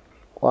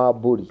 Wa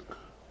mburi.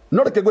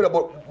 No reke gwira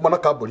mwana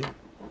Kambori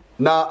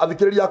na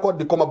athikiriria yakwa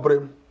ndikoma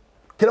blame.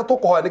 Kira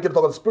tukuhoya ni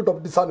kira the spirit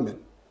of discernment.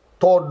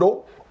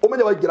 Todo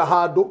umenya waingira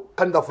handu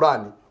kanitha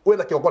fulani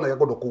wetha kiokona gya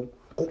kundu ku.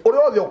 Uri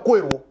othe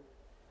ukwirwo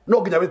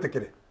no nginya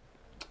witikire.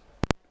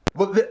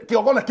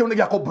 Kiokona kiu ni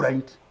gya ko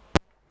blind.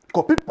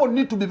 Because people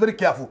need to be very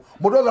careful.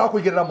 Mundu othe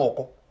akuigirira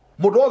moko.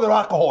 Mundu othe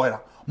akahoera.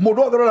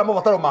 mundu othe rora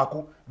mabataro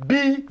maku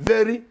be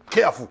very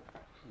careful.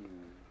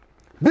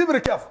 Be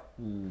very careful.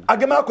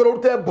 Agema ko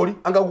rute bori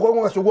anga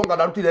gukonga shugo anga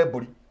darutire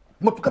bori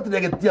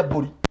mutukatire getia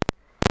bori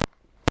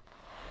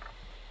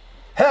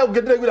he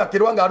ugedire gwira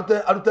kirwanga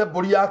arute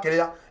bori yake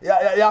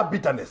ya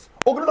bitterness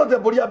ugedire te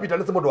bori ya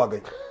bitterness mundu wa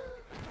Ngai.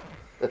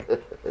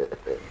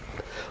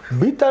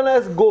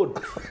 Bitterness good.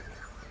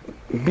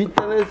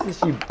 Bitterness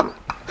sheep.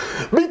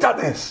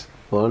 Bitterness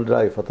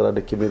Ondra ifatara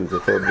de kimiri te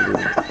tobi.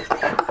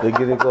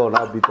 Regire ko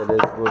na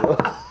bitterness good.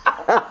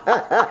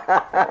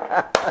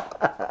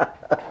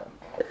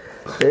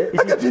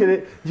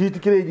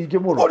 Itikire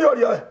ngikimuro. Ori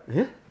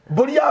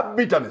bori ya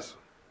bitterness.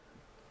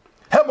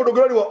 He mundu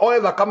ngirori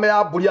oetha kame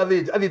ya bori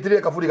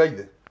athitire kaburi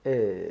gaithe.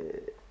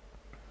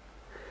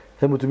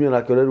 He mutumia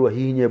nake orerwa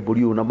hihinye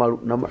mburi na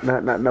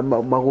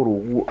maguru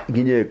guo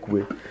nginye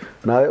ekue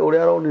nawe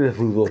uria aronire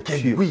thutho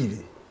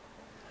kigwiri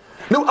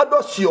niu andu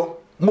acio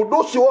mundu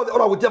ucio wothe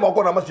oragutia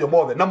makona macio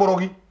mothe na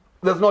murogi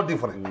there's no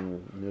different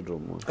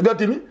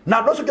ngatimi na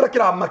andu acio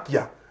kira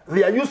makia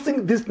they are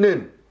using this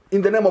name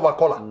in the name of a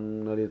collar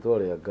na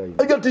ritore Ngai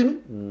ngatimi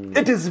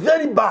it is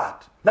very bad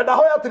na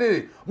ndahoya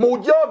atiriri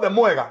mujia othe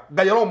mwega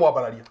Ngai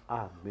aromwambararia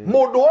amen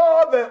mundu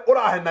wothe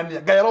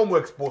urahenania Ngai aromu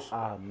expose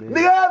amen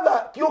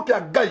nigetha kiugo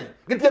kia Ngai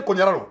gitie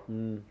kunyararo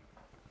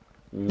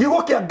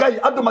kiugo kia Ngai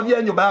andu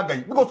mathie nyumba ya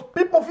Ngai because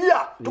people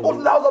fear to go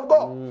to the house of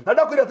God na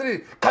ndakwira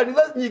atiriri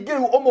kanitha nyingi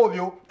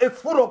umuthio is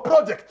full of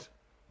project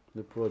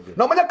the project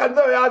na manya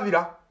kanitha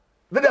yathira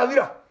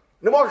athira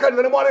ni mwaka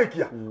kanitha ni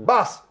mwarikia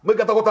bas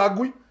mwingata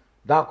gutangui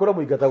ndakura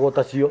muingatago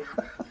tacio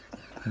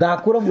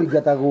ndakura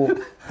muingatago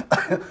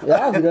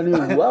yathira ni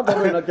ugu aba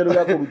na kero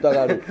ya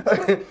kurutaga ri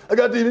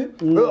agatini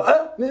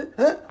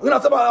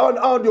unasema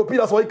hao ndio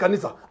pillars wa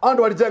kanisa hao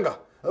ndio walijenga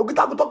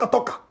ukitaka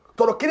toka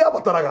toro kiria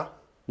bataraga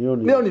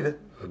nionire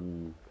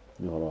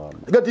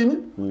agatini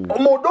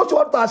mundu ucio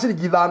wata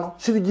ciringi 5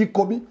 ciringi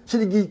 10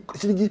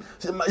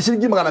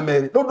 ciringi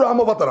 200 ndu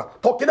amubatara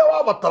to kiria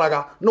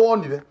wabataraga no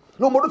onire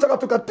no mundu ucio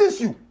agatuka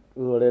tissue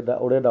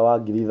urenda wa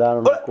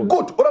 5,000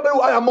 good urenda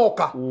aya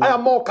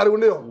moka riu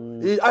nio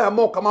aya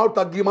moka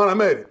maruta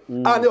 200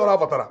 ani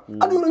orabatara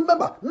and you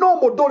remember no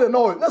modole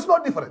no that's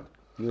not different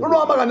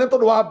no amagane to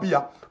wa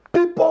bia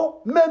people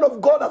men of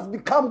God has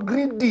become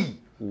greedy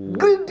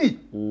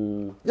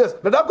yes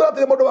na ndakora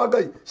tire modo wa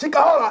Ngai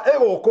cikahora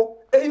egoko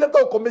ehithe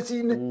to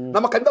komecini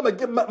na makanitha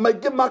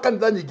maingĩ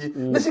makanitha nyingi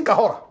ni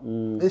cikahora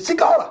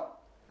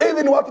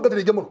ethi ni watu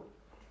gatire muno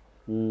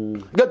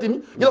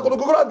gatimi ngira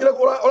kono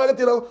ora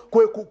gatira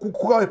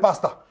kugawe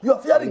pastor you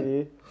are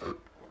fearing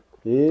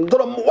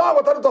toro wa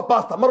watari to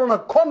pastor marona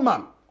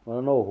conman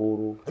no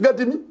huru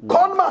gatimi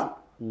conman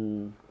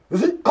you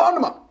see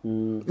conman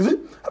you see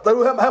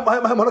ataru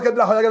he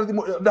kadra hoya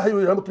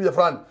ndahiyo ya mutu ya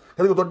fulani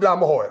kadi to ndira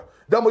mohoya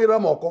ndamugira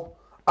moko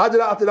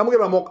ajira ati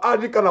ndamugira moko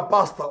adika na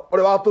pastor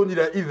ore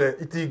watunyire ithe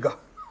itinga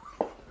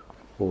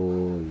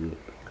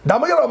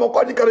ndamugira moko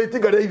adika na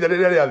itinga ria ithe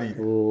ria ria thire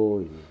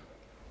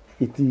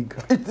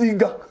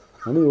itinga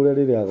ani ure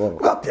riri agoro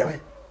gatia we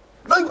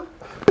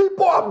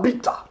people are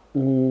bitter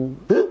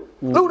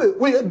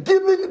we are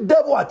giving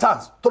devil a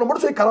chance tono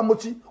mundu cikara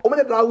muci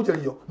umenye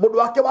ndarahujerio mundu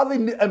wake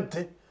wathini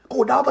empty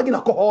ko ndahota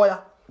gina kuhoya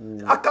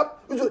aka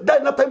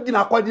dai na time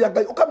gina kwadia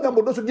Ngai ukamenya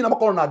mundu ucio gina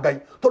makoro na Ngai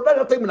to dai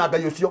na time na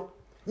Ngai ucio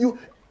you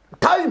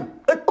time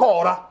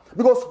ekora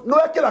because no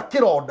ekira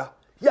kironda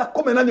ya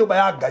kumena nyumba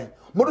ya Ngai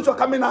mundu ucio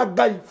akamena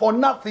Ngai for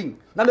nothing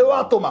na ne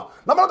watuma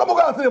na maraka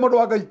mugathire mundu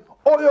wa Ngai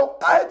oyo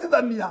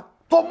kahitithania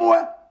tumwe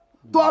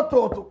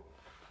twatoto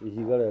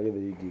ihiga ria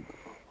githigi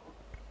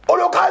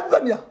oyo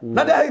kahitithania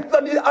na ne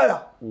hithania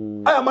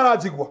aya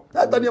marajigwa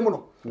hithania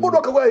muno mundu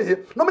akagwa ihe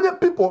no menye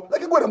people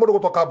like gwera mundu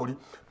gutoka buri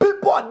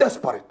people are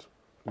desperate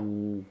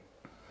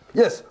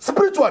yes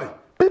spiritually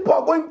people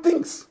are going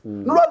things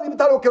no rathi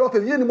bitaro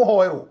kerote yeni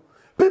muhoero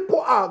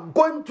people are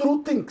going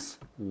through things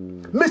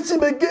mesi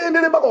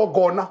megenere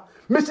magogona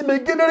mesi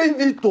megenere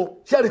ithito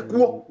ciari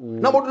kuo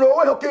na mundu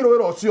we hokiro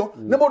wero ucio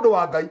ne mundu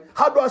wa Ngai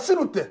handu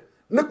acirute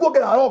ne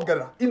kuongera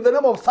arongera in the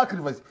name of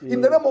sacrifice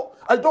in the name of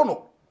I don't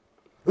know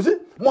you see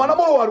mwana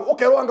mwaru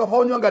okerwa anga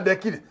fonyo anga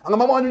dekire anga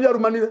mama wanyu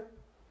yarumanire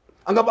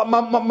anga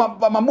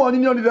mama wanyu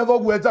nyonire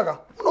thogu ejaga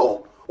no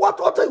what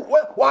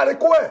wale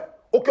kwe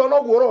ukiona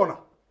ogu urona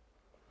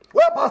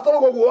we pastor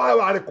ogu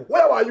wale ku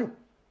where are you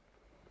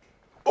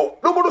oh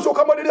no mundu so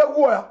kamadiria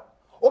guoya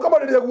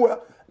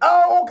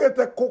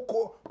okete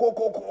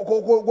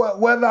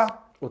weather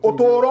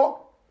otoro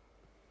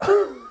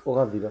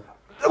ugathira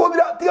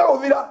tiga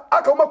guthira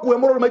akauma kuwe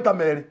muroro maita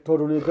meri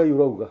tondu ni Ngai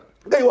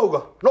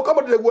urauga no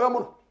kamadiria guoya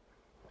muno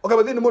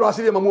okabathini muro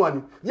asiria mamu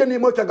wanyu yeni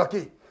mwekanga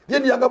ki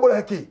yeni yanga bora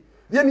heki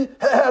yeni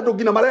he andu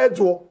ngina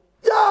marejwo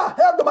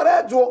he andu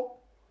marejwo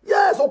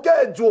yes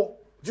okejwo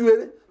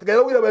juere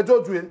tigaira ugira wejo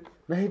juere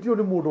na hitio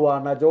ni mundu wa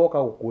na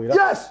njoka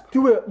gukwira yes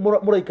tiwe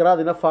muraikara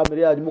thi na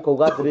family yanyu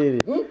mukauga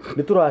atiriri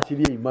ni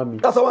turaciria imami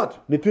that's what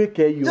ni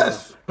twike iyo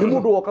ni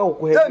mundu woka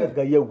gukuhe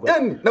Ngai auga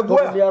na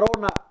guoya ni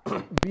arona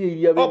bia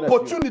iria wena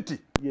opportunity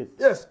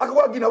yes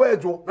akagwa ngina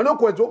wenjo na nä å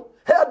kwenjwo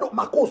he andå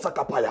makosa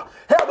kapaya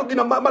he andå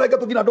ngina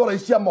marengetwo ngina ndwara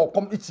icia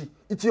moko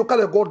ici å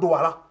karengwo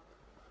ndwara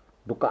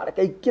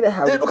ndukareke ikire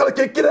hau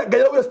ndukareke ikire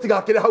ngai auge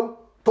citigakire hau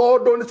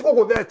tondå nä cikå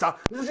gå theca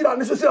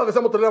nä cio ciratheca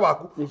må tå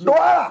waku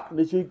ndwara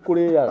nä cio ikå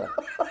rä aga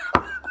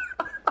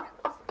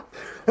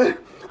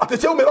atä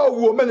ciaumä ra å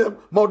guo menye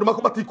maå ndå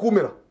maku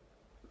matikumä ra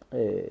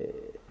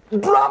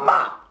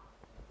drama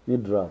nä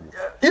drama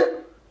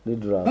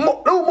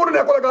rä u må ndå nä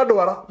akorega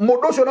ndwara må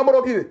ndå å cio na må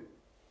rogirä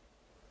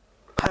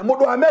må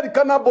ndå wa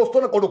Amerika na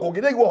Boston kå ndå kå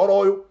ngä nä aigua å horo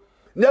å yå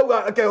nä auga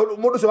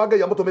må ndå å cio wa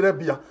ngai amå tå mä re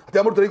mbia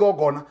atä amå rå tä re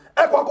igongona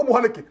ekwa kå må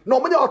hanä kä na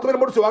å menye watå mä re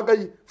må ndå å cio wa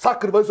ngai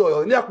sacrifice o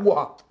yothe nä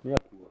akuoha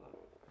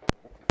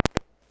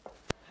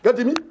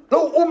gatimi rä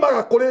u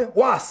umaga kå rä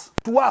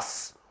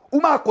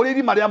umaga kå rä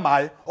irima rä a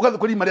maä å gathä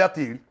kå rä irima rä a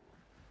tä ri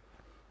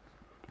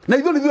na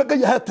ithuä nä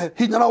ngai ahete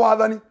hinya na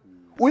wathani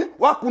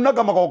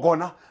wakunanga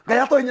magongona ngai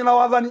ato hinya na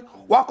wathani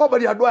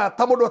wakombaria andå aya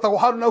ta må ndå etagwo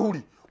Haruna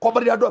Huri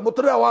kombaria andå aya må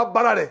tå rä re wa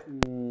mbarare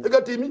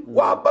gatimi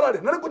wa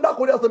mbarare na nä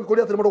ndakå rä acå kå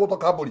rä atä må ndå gå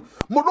toka mbå ri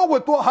må ndå gwä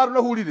two Haruna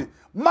Huri rä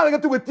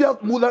maregeti gwä tia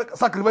mutha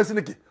sacrifice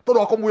nä kä tondå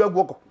wa kåmuya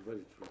guoko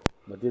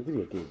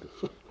matietirie kä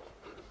ndå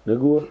nä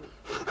guo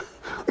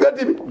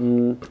gatimi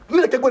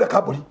nä reke ngwä re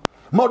kambå ri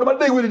maå ndå marä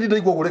ndaiguä rä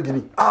ndaiguo gå rä ngä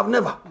ni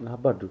na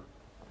bado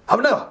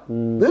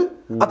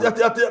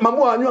ati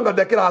mamu wanyu anga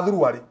ndekera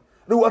thuruarĩ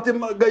rĩu ati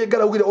ngai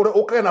ngaraugire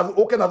ũke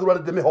na thuruarĩ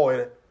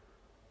ndĩmĩhoere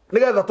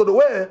nĩgetha tondũ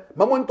we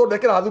mamu nĩ tondũ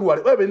ndekera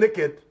thuruarĩ we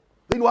wĩnĩkĩte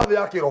thĩinĩ wa thĩ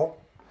ya kĩroho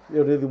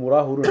iyo nĩ thimũ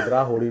ũrahũrwo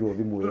ndĩrahũrĩirwo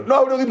thimũ ĩyo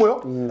no ũrĩ thimũ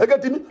ĩyo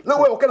eketimi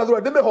rĩu we ũke na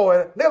thuruarĩ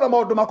ndĩmĩhoere nĩgetha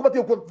maũndũ maku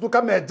matige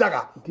gũtuĩka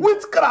menjaga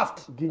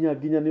witchcraft nginya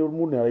nĩ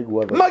mũndũ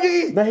araigua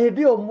magigi na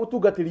hĩndĩ ĩyo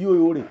mũtungatĩri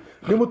ũyũ rĩ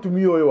nĩ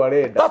mũtumia ũyũ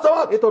arenda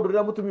ĩ tondũ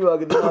rĩrĩa mũtumia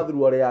wake nĩ na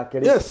thuruarĩ yake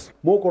rĩ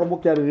mũgũkorwo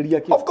mũkĩarĩrĩria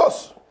kĩ of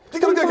course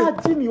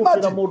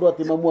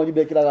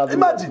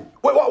imagine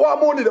wa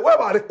monire we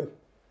warĩkũ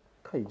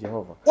kai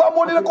Jehova wa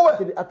monire kũ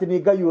atĩ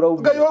nĩ ngai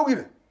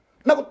ũraugire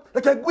na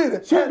reke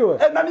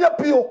ngwĩre na nĩ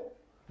apio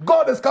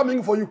God is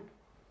coming for you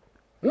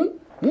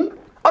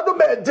andũ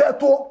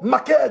menjetwo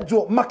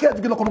makenjwo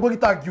nginya kũndũ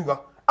gũgĩtangiuga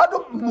andũ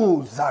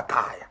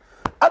muzakaya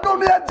andũ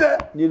nĩ enje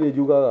niĩ nĩ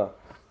njugaga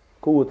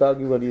kũu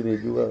ũtangiuga niĩ nĩ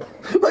njugaga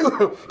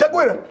reke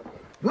ngwĩre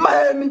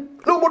maheni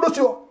rĩu mũndũ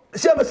ũcio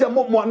ciana cia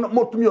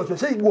mũtumia ũcio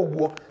ciaigua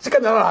ũguo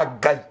cikanyarara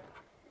ngai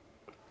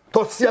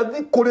to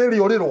ciathi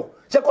kũrĩrĩo rĩro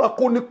ciakora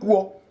kũu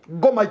nĩkuo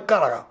ngoma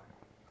ikaraga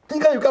ti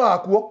ngai ikaraga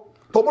kuo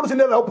to mũndũ ũcio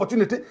nĩetha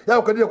opportunity ya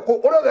gũkendia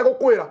ũrĩa othe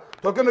egũkwĩra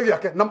to kĩono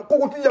gĩake na kũu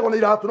gũtijagwo na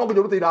iratũ no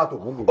nginya ũrute iratũ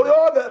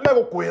ũrĩa othe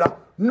megũkwĩra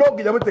no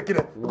nginya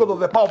wĩtĩkĩre because of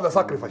the power of the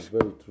sacrifice.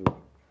 Very true.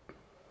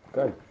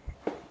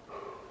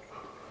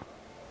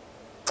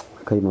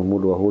 Kaima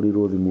mũndũ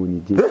ahũrirwo thimũ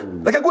nyingĩ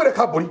reke ngwĩre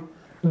kambũri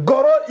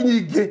ngoro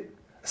nyingĩ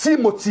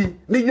Simoti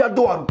ni iria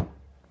ndwaru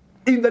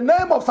in the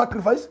name of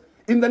sacrifice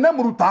in the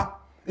name ruta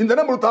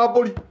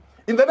mburi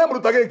in the name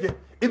ruta gĩkĩ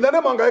in the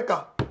name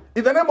angaeka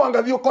in the name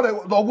angathio kore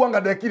thogu anga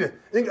ndekire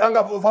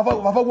anga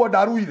baba gwa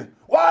ndaruire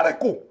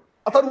warĩkũ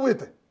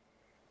ataruĩte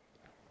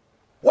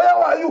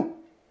where are you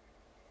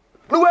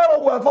niwe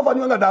gwa baba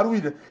ni anga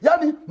ndaruire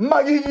yani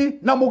magigi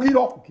na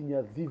mugiro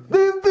kinya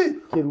thithi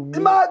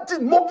imagine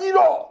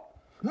mugiro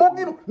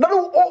na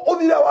rĩu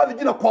ũthire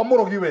wathingina kwa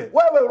mũrogi wewe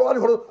ũrarĩ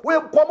horo we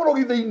kwa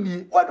mũrogi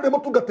thĩinĩ we ndũrĩ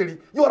mũtungatĩri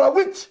you are a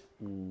witch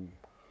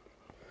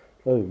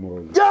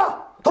ya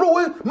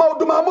tondũ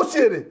maũndũ ma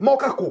mũciĩ rĩ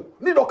moka kũ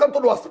niĩ ndoka nĩ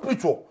tondũ wa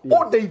spiritual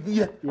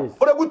ũndeithie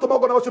ũrĩa gwitũ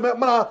maũndũ macio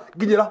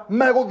maranginyĩra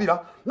megũthira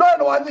no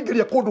nĩ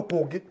wanyingĩria kũndũ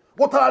kũngĩ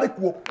gũtararĩ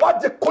kuo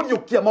wanjie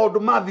kũriũkia maũndũ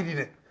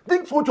mathirire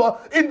things which are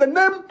in the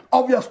name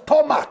of your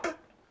stomach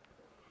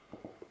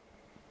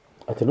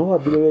ati no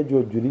wambire wenjwo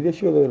njũri iria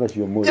ciothe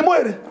nacio mwĩrĩ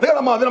imwĩrĩ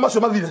nĩgetha mathĩna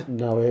macio mathire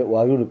nawe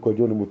wagĩrĩirwo nĩ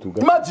kwenjwo nĩ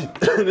mũtungati imagine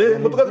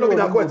mũtungati no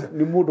nginya akwenje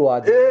nĩ mũndũ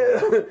wa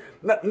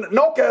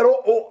no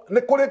kerwo nĩ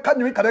kũrĩ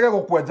kanyũi karĩa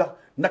gegũkwenja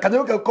na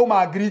kanyũi kau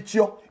kauma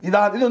ngiricio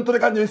ithatũ nĩ tũrĩ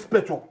kanyũi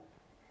special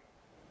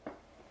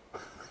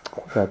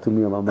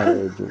atumia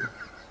mamarenjwo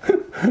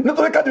nĩ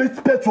tũrĩ kanyũi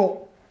special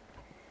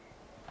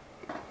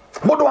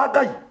mũndũ wa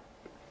Ngai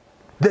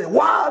the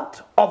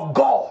word of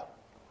God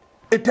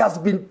it has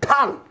been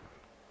turned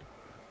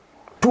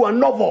to a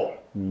novel.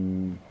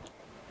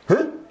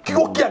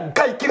 Kigo kia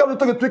Ngai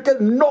kigarũrĩtwo gĩtuĩke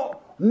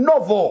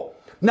novel.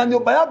 Na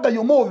nyũmba ya Ngai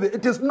ũmũthĩ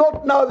it is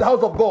not now the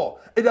house of God.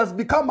 It has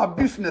become a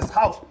business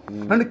house.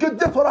 Na nĩkĩo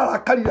Jesũ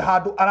arakarire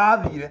handũ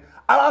arathire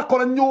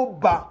arakora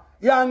nyũmba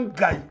ya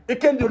Ngai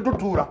ĩkendio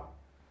ndutura.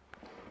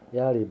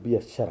 Yarĩ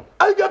biacara.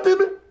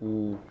 Aigatini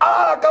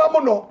arakara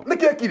mũno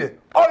nĩkĩekire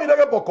oire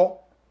gĩboko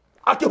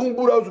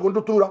akĩhumbura ũcio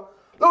ndutura.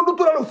 Rĩu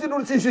ndutura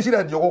rĩu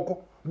cirendio gũkũ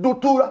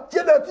ndutura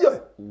ciendetio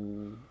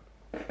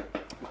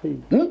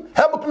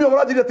he mutumia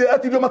mũranjire atĩ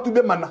etirio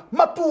matumbĩ mana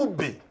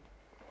matumbĩ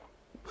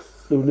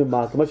rĩu nĩ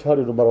make macio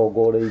harĩ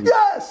marongoreirie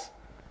yes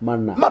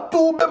mana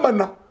matumbĩ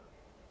mana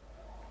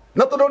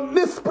na tondũ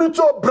nĩ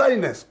spiritual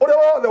blindness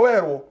ũrĩa wothe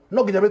werwo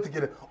no nginya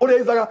wĩtĩkĩre ũrĩa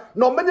aizaga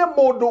na ũmenye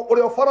mũndũ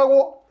ũrĩa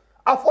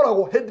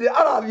aboragwo hĩndĩ ĩrĩa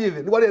arathiĩ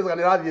thĩ nĩguo arĩaizaga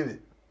nĩ arathiĩ thĩ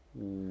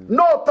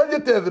no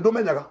ũtathiĩte thĩ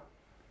ndũmenyaga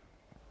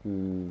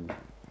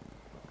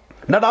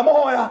na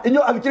ndamũhoya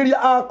inyuĩ athikĩrĩria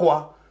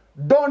akwa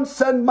don't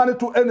send money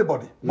to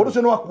anybody. Mundu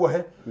cio no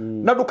akuohe.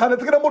 Na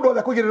ndukanetigire mundu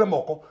othe kuigirire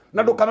moko.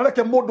 Na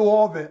ndukanareke mundu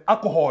othe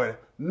akuhoere.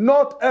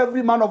 Not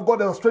every man of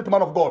God is a straight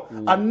man of God.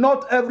 And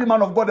not every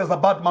man of God is a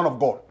bad man of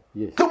God.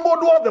 Yes. Ti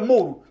mundu othe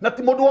moru na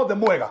ti mundu othe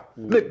mwega.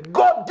 May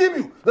God give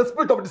you the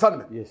spirit of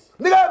discernment. Yes.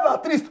 Nigetha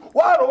at least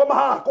warogoma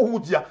haha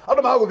kuhunjia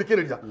andu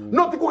magaguthikiriria.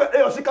 No ti kuga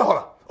eyo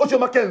cikahora. Ucio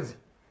Mackenzie.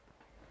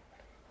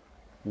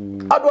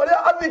 Andu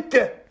aria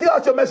athike ti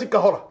acio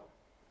mecikahora.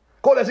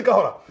 Kole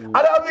cikahora.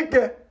 Aria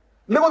athike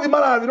nego thi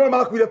marathi no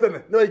marakuire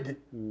tene ni waingi.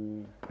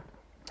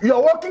 You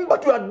are walking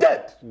but you are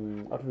dead.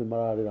 Atu ni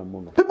mararira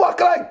muno. People are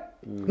crying.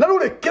 Na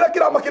rure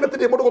kira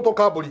makinete mundu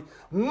gutoka mburi.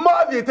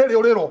 Mathiite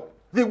riuriro.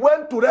 They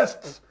went to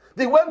rest.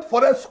 They went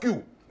for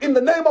rescue in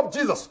the name of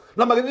Jesus.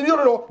 Na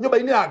magithirio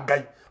nyumba-ini ya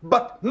Ngai.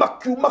 But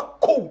makiuma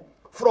kou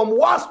from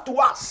worse to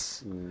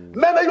worse.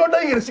 Mena iro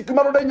ndaigire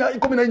sikimaro ndainya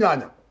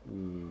 18.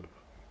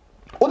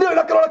 Uthire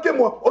na kirora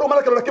kimwe, uruma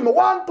na kirora kimwe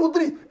 1 2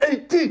 3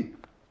 18.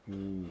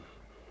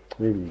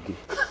 Wingi.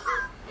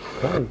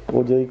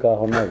 Oje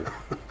ikahona.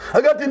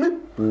 Agatimi?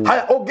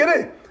 Haya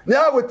ogere ni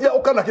agwetia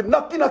ukana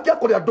kina kia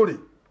kuria nduri.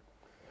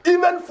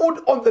 Even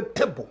food on the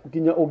table.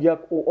 Kinya ogia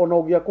ona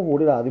ogia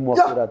kuhurira thimu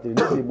akwira ati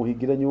ni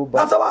muhingire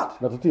nyumba.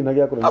 Na tutina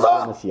gia kuria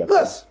na ciaka.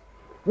 Yes.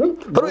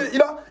 Taro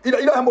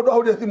ira hamundo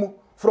ahurire thimu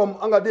from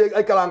angadi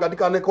aikaranga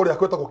dikane kuria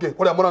kweta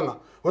kuria Muranga.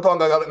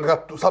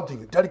 Wetanga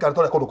something. Tari kana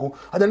tore kuruku.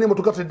 Anya ni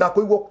mutu katri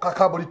ndakuigwo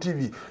Kakaburi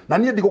TV. Na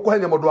nie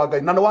ndigukuhenia mundu wa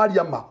Ngai. Na no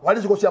waria ma.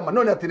 Wari cigo cia ma.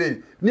 No ni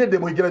atiriri. Nie ndi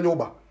muhingire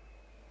nyumba.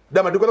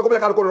 Dama ndikuwa kumenya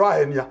kana kuria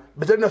rahenia.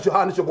 Bejeni cio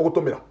hani cio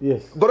gugutumira.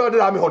 Yes. Ngoro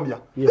ndira mihonia.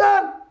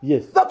 Then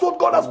yes. That's what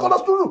God has called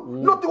us to do.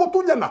 Not to go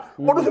to nyana.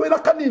 Mundu cio ina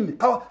kanini.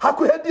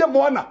 Hakuhendie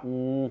mwana.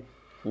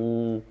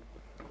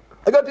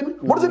 Agatimi.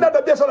 Mundu cio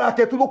nda biashara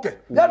yake turuke.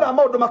 Nda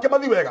maundu make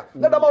mathi wega.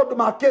 Nda maundu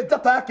make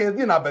jata yake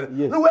thie na mbere.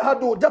 Riu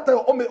handu jata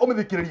yo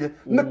omithikiririe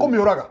ni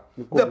kumiuraga.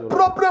 The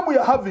problem we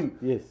are having.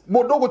 Yes.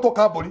 Mundu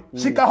gutoka mburi.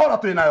 Cikahora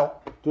twinayo.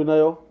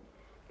 Twinayo.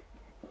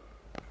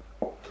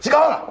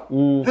 Cikahora.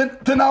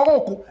 Twinayo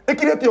guku.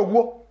 Ikirete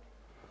uguo.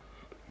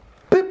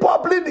 People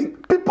are bleeding.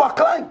 People are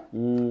crying.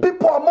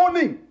 People are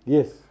mourning.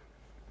 Yes.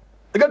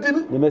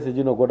 Agatimi. Ni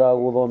message ino goda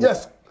guthoma.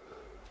 Yes.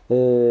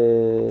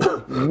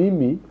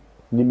 Mimi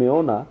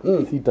nimeona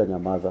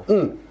sitanyamaza.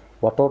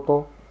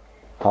 Watoto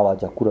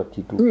hawajakula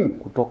kitu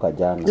kutoka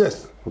jana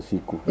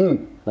usiku.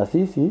 Na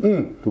sisi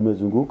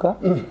tumezunguka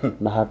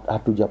na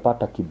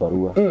hatujapata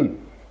kibarua.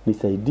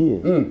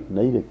 Nisaidie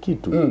na ile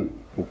kitu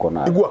uko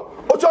nayo. Igua.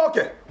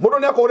 Ochoke. Mundu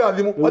ni akore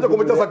athimu. Wacha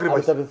kumeta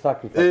sacrifice.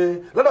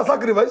 Let us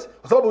sacrifice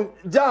kwa sababu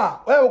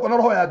wewe uko na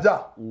roho ya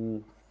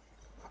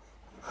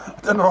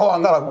tena roho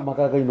angara.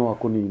 Makaga ino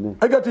wako nini?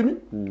 Agatimi.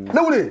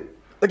 Na ule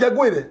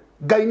ekegwire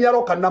Ngai ni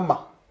aroka nama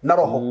na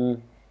roho.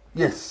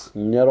 Yes.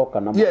 Nyaroka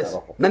na yes.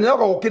 Na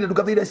nyaroka gukire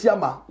ndukata ire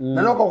ciama.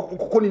 Na nyaroka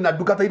gukuni na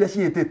ndukata ire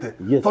ciitite.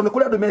 Tondu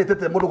kuri andu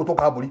meitite mundu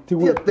gutoka mburi.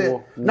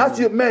 Tiete.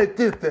 Nacio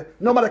meitite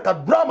no mareka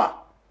drama.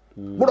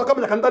 Mundu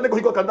akamenya kanitha ni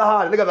kuhingo kanitha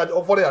hari nigetha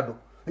ofore andu.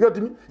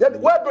 Igotimi. Yani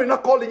wewe ina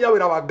calling ya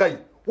wira wa Ngai.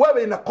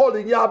 Wewe ina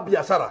calling ya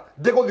biashara.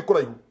 Ndiguthi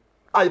kuraihu.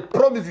 I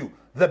promise you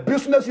the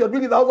business you are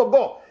doing in the house of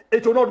God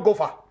it will not go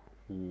far.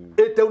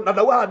 Na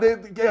dawa de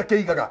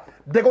keigaga.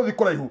 Ndiguthi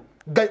kuraihu.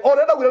 Ngai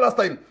already we last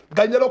time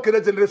Ngai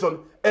nyarokire generation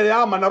ere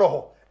ama na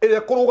roho ere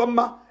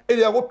kurugama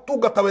ere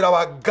gutungata wira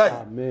wa Ngai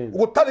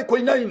gutari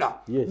kuinaina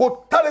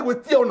gutari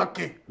gwitia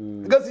onaki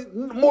because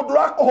mundu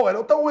rakohoera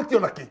utagwitia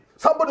onaki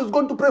somebody is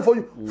going to pray for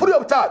you free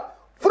of charge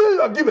free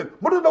you are given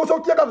mundu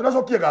ndagucokia gatho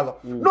ndacokia gatho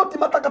no ti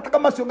matakataka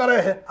macio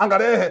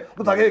angarehe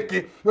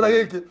rutagiki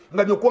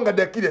nganyo kuanga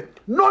ndekire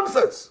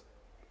nonsense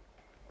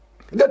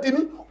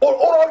ngatini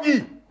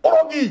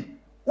orogi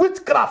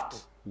witchcraft.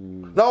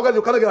 Na ogathi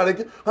ukanagira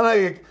riki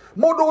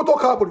mundu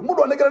gutoka mburi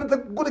mundu anegeranite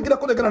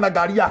kuthikira na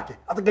ngari yake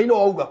ati Ngai no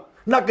auga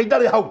na Ngai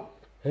ndari hau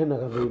hena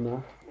gathina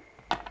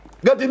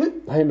gatimi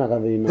hena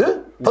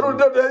gathina taru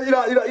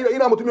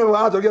ira mutumia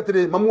wa ajo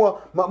giatiri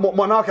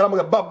mwana wake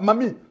aramuga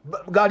mami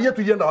ngari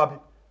yetu irienda wapi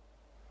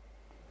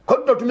kwa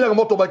nini tutumia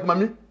motorbike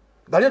mami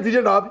ngari yetu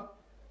irienda wapi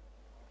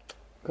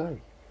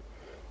Ngai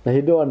na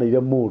hindo wana ile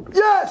mundu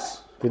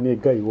yes tini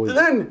Ngai woi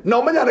na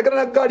umenya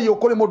anegana ngari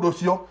ukuri mundu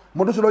ucio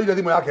no ile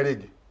thimu yake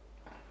ringi.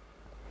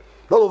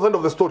 That was the end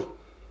of the story.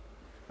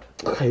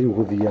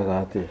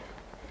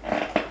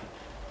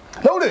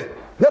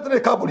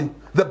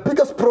 The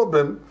biggest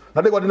problem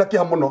na ndego ndina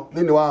kiha muno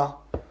thini wa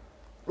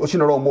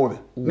ucino ro muthe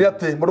ni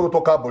ati mundu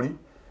gutoka mburi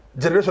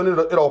generation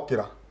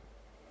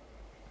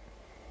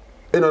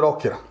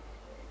irokira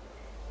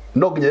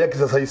no ginya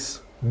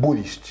exercise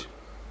Buddhist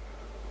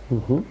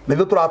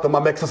nithu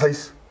turatuma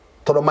exercise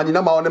tondu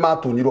manyina mao ni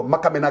matunyirwo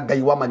makamena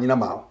Ngai wa manyina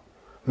mao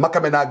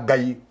makamena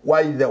Ngai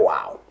wa ithe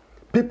wao.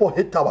 People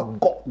hate our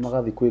God.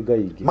 Magathi kwi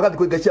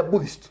Ngai cia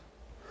Buddhist.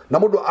 Na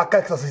mundu aka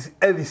exercise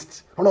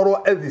atheist. Ono ro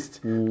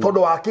atheist.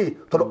 Tondu waki,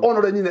 tondu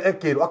onore nyine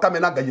ekiro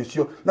akamena Ngai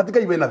ucio. Na tiga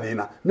iwe na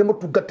thina. Ni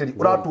mutungatiri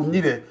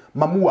uratunyire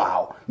mamu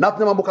wao. Na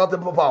tunya mamu kate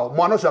babao.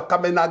 Mwana ucio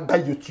akamena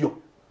Ngai ucio.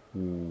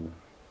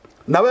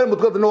 Na we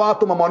mutungatiri no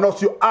watuma mwana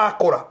ucio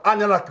akora.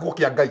 Anya na kiko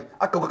kia Ngai.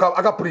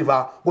 Aka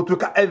priva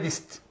gutuika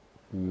atheist.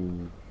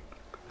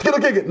 Tikino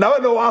kege nawe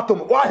no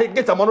watuma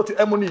wahingica mono tu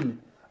emunini.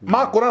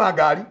 Makora na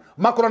ngari,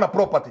 makora na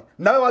property.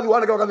 Nawe wathi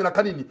wanega gathi na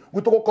kanini,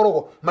 gutugo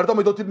korogo, marito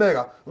mito ti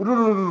mega.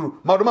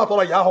 Maundu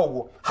matwara ya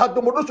hoguo.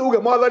 Handu mundu ucio uge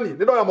mwathani,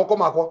 ni ndoya moko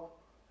makwa.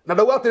 Na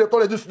ndauga atire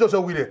tole Jose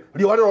ugire,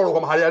 riwa riro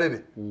rugama haria riri.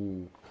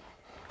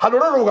 Handu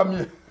riro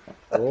rugamie.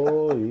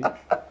 Oi.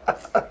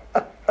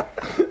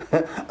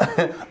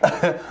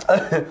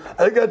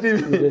 Ega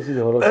TV. Ndesi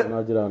horo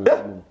na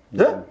jirana.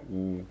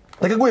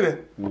 Ngwire.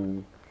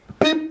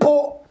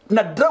 People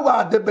na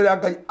ndauga ndebere ya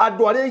Ngai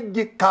andu aria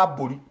ingi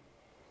kamburi.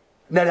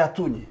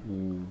 Niatunye.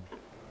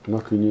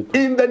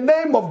 In the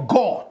name of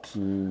God,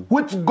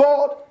 which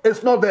God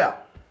is not there.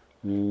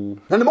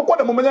 Na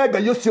nimukwenda mumenye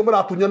Ngai ucio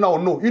Maratunywo na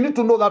ono. You need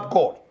to know that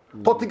God.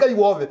 Totiga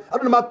iwothe.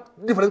 Andu nima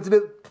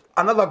different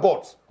another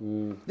gods.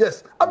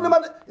 Yes. Andu nima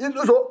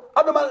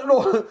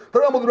no.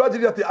 Tara muthuru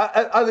ajiri ati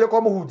athire kwa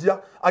Ahunjia,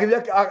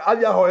 agithia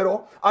athia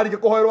hoero, arike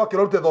kuhoerwo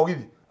akirorute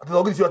thogithi. Ati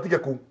thogithi cio atige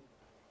ku.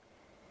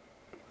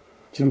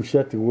 Chiru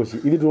ciati goci.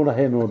 Ili ndona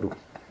hena undu.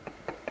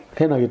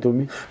 Hena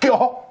gitumi.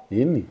 Kioho.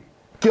 Ini.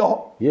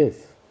 Kioho. Yes.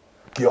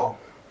 Kioho.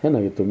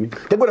 Hena gitumi.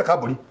 Tegwira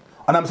kaburi.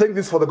 And I'm saying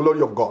this for the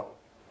glory of God.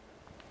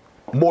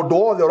 Modo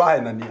wothe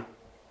urahenania.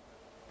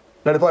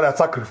 Na ritwa ria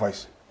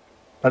sacrifice.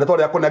 Na ritwa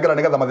ria kunengera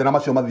nigetha mathina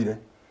macio mathire.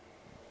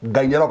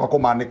 Ngai nĩaroka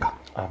kumanika.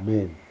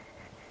 Amen.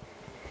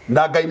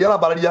 Na Ngai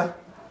nĩarambararia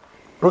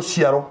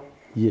ruciaro.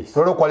 Yes.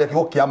 Rero kwaria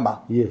kigo kiama.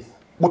 Yes.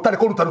 Gutari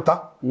kuruta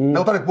na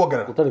gutari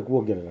kuongerera. Gutari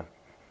kuongerera.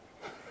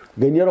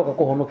 Ngai nĩaroka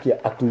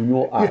kuhonokia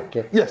atunywo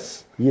ake.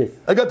 Yes. Yes.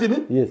 Agatini?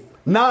 Yes.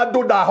 Na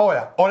andu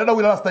ndahoya orenda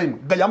wira last time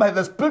Ngai amahe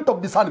the spirit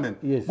of discernment.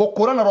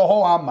 Gukura na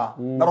roho wa ma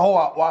na roho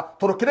wa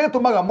turukire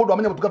tumaga mundu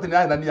amenye mutugati ni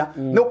ahenania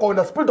ni uko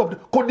the spirit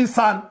of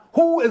discern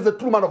who is the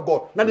true man of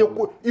God. Na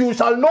you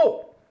shall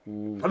know.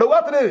 And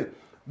what is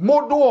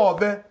mundu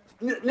wothe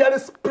ni ari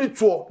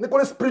spiritual, ni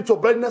kore spiritual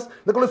blindness,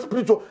 ni kore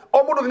spiritual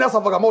o mundu ni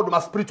asafaga mundu ma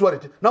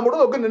spirituality. Na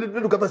mundu ngene ni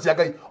ndukata cia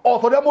Ngai. O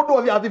thoria mundu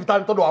wothe athi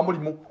vitani tondu wa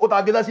murimu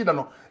utangitha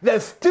cindano.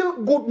 There's still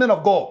good men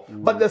of God,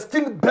 but there's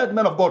still bad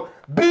men of God.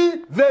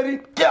 Be very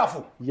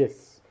careful.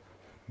 Yes.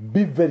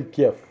 Be very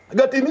careful.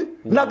 Gatini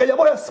na Ngai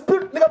amore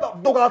spirit nigatha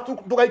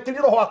ndugaikirie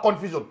roho wa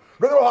confusion.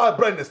 Roho wa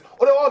blindness.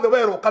 Ore wothe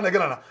wero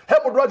kanegerana. He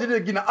mundu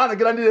ajiri ngina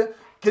anegeranire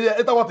kiria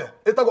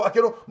etago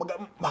akero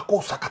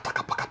makosa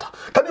kataka pakata.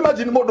 Can you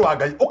imagine mundu wa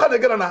Ngai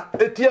ukanegerana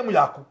ATM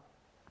yaku?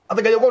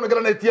 Ati Ngai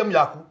ukonegerana ATM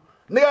yaku.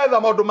 Nigetha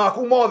maundu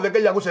maku mothe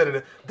Ngai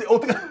agucerere.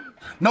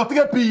 Na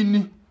utige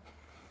pini.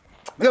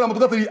 Nigetha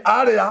mutugatiri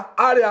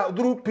aria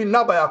through pin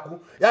number yaku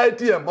ya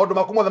ATM maundu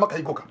maku mothe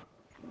makahinguka.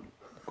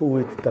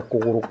 Kuwetita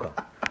kuguruka.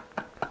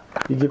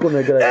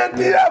 Igikunegera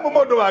ATM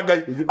mundu wa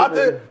Ngai.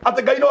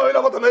 Ati Ngai no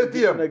wira gotana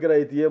ATM. Kunegera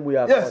ATM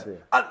yaku ate.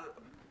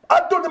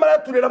 Andu ni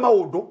maraturira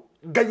maundu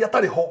Ngai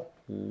atari ho.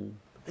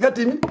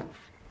 Gatini.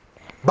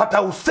 But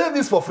I will say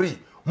this for free.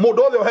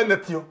 Mundu wothe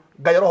ohenetio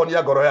Ngai roho ni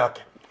ngoro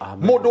yake.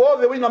 Mundu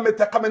wothe wina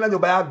mete kamena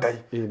nyumba ya Ngai.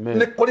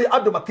 Ni kuri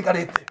andu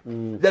matigarite.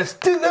 There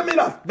still the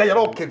mina Ngai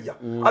arokeria.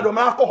 Andu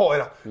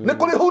marakohoera. Ni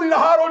kuri Huri na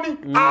Haroni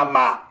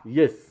ama.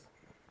 Yes.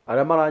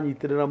 Aria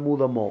maranyitirira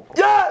mutha moko.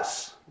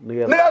 Yes.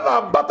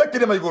 Nigetha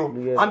mbatekire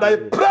maiguru. And I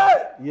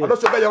pray. Andu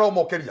cio Ngai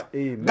aromokeria.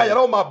 Ngai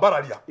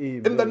aromambararia.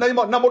 In the name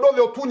of na mundu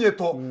wothe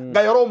utunyitwo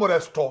Ngai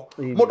aromoresto.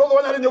 Mundu wothe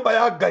wanyari nyumba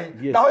ya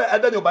Ngai. Na hoya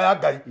enda nyumba ya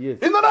Ngai. In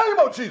the name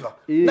of Jesus.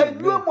 Na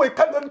ithuĩ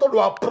mwĩkanire nĩ tondũ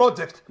wa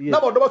project na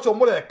maũndũ macio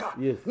mũreka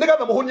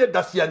nĩgetha mũhunie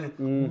nda cianyu.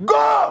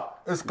 God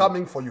is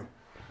coming for you.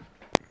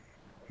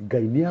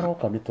 Ngai nĩ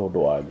aroka nĩ tondũ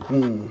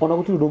wanyu. Ona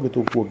gũtirĩ ũndũ ũngĩ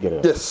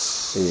tũkuongerera.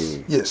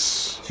 Yes.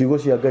 Yes. Ciugo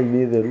cia Ngai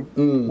nĩ theru.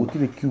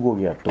 Gũtirĩ kiugo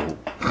gĩa tũhũ.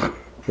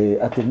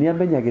 Ati ni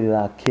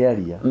amenyagirira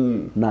akiaria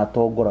na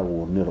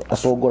atongoragwo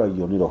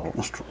ni roho.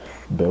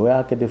 Mbeũ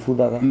yake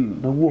ndĩbuthaga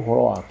naguo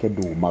ũhoro wake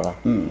ndũmaga.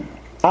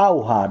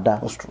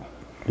 Auhanda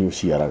ni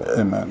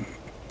ũciaraga. Amen.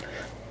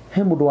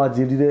 He mũndũ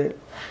wanjĩrire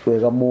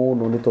wega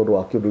mũno nĩ tondũ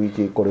wa kĩũndũ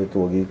gĩkĩ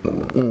gĩkoretwo gĩkuo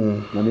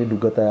na nĩ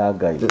ndungata ya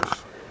Ngai.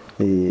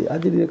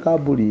 Anjĩrire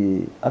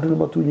kamburi andũ nĩ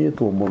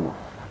matunyĩtwo mũno.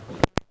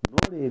 No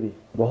rĩrĩ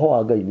roho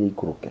wa Ngai nĩ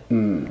ikũrũke.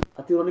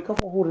 Ati ro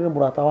nikabo hurire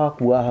murata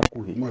waku wa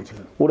hakuhi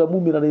uria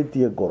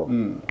mumiranitie ngoro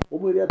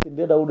umwire ati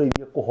ndenda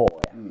undeithie kuhoya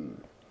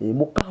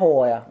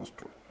mukahoya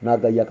na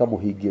Ngai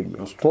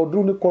akamuhingiria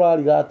tondu ni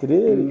kurariga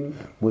atiriri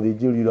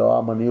muthinjirira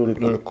wa ma ni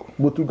uriku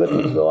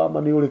mutungatiri wa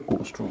ma ni uriku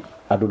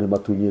andu ni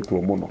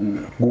matunyitwo muno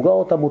nguga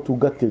ota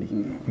mutungatiri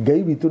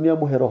Ngai witu ni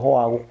amuhe roho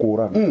wa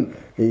gukurana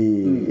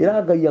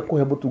ira Ngai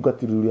akuhe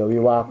mutungatiri uria wi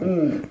waku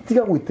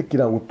tiga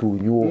gwitikira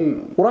gutunywo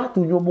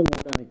uratunywo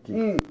mugunda niki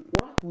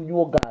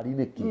uratunywo ngari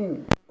niki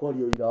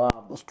korio ira wa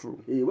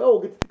we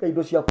ugitika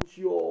indo ciaku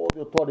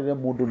ciothe utwarire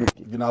mundu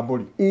niki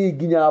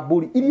nginya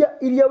mburi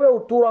iria we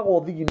uturaga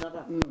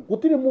uthiginaga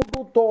gutire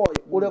mundu toy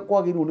uria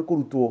kwagirwo ni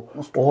kurutwo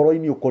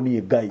uhoro-ini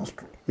ukonie Ngai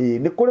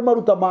ni kuri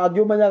maruta mangi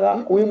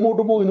umenyaga wi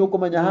mundu mugi ni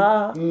ukumenya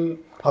haha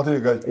hatire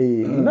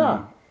Ngai na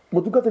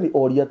mutungatiri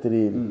oria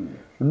atiriri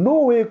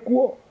no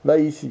wekuo tha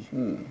ici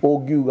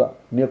ungiuga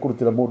ni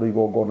akurutira mundu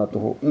igongona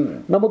tuhu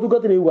na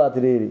mutungatiri uga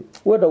atiriri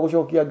wenda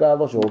gucokia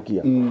ngatho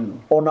cokia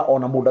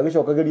ona mundu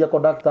agicokagiria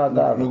conductor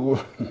ngatho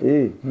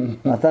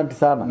asante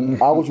sana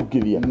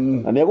agucukithia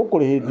na ni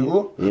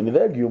agukurihitie ni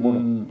thengio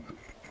muno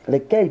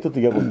rekei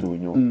tutige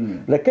gutunywo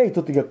rekei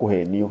tutige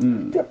kuhenio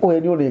tia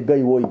kuhenio ni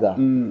ngai woiga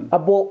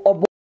abo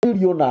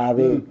irio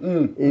nawe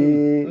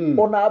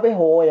onawe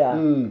hoya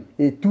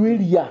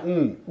tuiria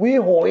wi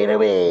hoire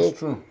we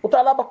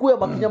utalamba kuya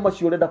makinya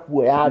macio renda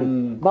kuoya ri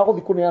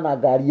maguthi kuneana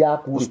ngari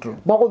yaku ri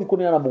maguthi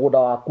kuneana mugunda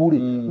waku ri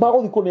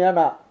maguthi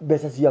kuneana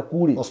mbeca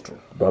ciaku ri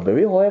ndambe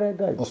wi hoire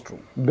ngai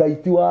ngai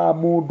ti wa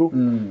mundu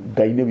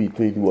ngai ni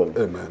witu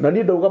ithuothe na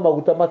ni ndauga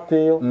maguta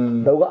mateo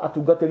ndauga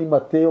atungatiri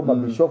mateo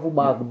mabishopu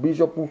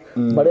magbishopu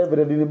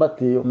mareverend ni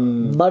mateo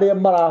maria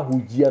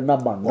marahunjia na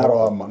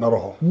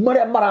manaro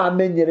maria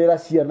maramenyerera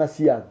ciana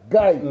cia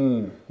ngai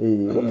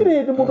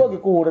gutire ndi mundu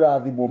angikuhurira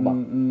thimu ma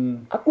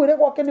akwire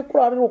gwake ni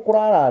kurarirwo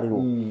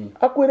kurararirwo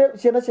akwire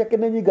ciana ciake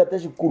ni nyingate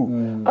cukuru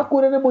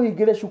akwire ni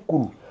muhingire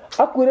cukuru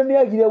akwire ni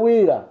agire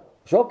wira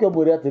coke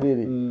mwire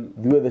atiriri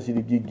thuethe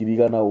ciringi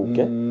 100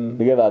 uke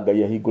nigetha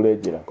ngai ahingure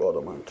njira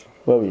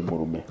we wi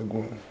murume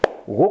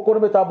guku ni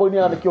mitambo-ini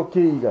yanikio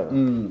kiigaga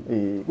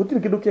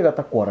gutire kindu kiega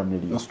ta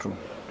kwaraniria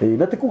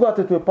na tikuga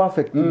ati twi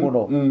perfect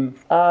muno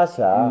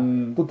aca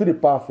tutiri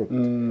perfect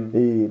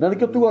na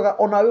nikio tugaga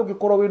onawe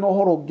ungikorwo wina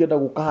uhoro ungienda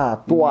guka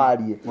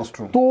twarie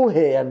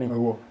tuheane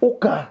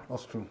uka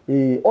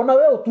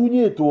onawe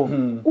utunyitwo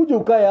uje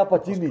ukae hapa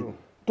chini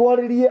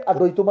twaririe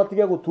andu aitu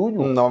matige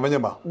gutunywo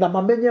na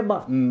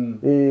mamenyema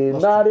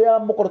na aria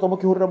mukoretwo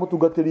mukihurira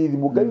mutungatiri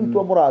thimu ngai witu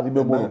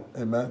amurathime muno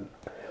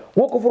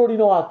Woko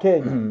bururi-ini wa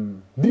Kenya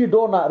ndiri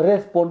ndona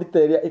respond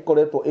teria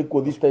ikoretwo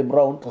iko this time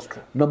round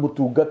na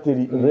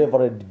mutungatiri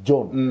Reverend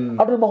John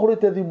andu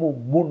mahurite thimu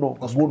muno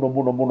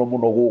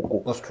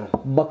guku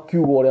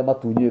makiuga uria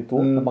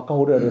matunyitwo na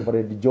makahurira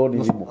Reverend John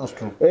thimu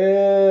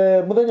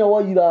muthenya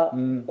wa ira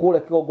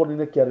kuria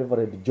kigongona-ini kia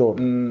Reverend John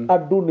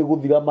andu ni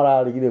guthira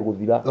mararigire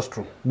guthira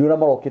ni ura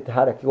marokite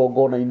haria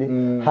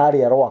kigongona-ini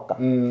haria Rwaka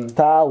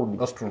town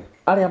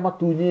aria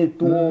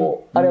matunyitwo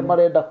aria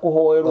marenda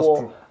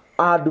kuhoerwo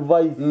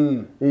advice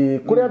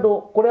kuri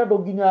andu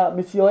nginya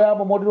micio ya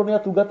momodirwo ni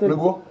atungatiri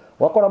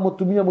wakora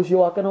mutumia mucio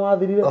wake na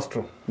wathirire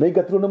na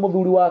ingatirwo ni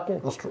muthuri wake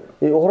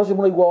uhoro cio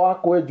muraigwa wa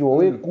kwenjwo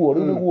wikuo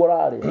riu niguo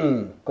rari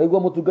kaigwa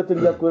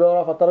mutungatiri akwira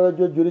urabatara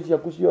wenjwo njuri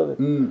ciaku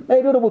ciothe na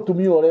irio ni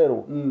mutumia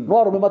orerwo no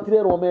arume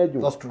matirerwo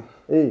menjwo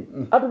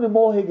andu ni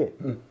mohige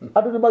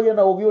andu ni magia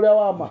na ugi uria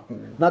wama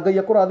na ngai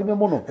akurathime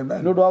muno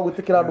ni undu wa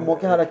gwitikira andu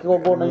moke haria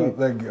kigongona-ini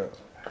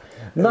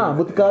na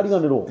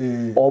mutikariganirwo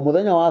o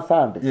muthenya wa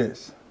Sunday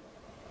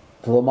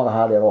tuzomaga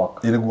haria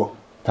Rwaka iriguo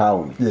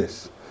town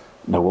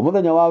naguo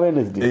muthenya wa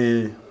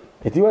Wednesday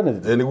eti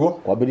Wednesday niguo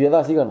kwambiria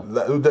thaa cigana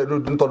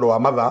ntondo wa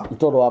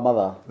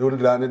mathaa riu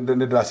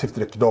ndira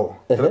shiftire kidogo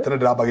tene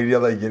ndirabagiria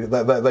thaa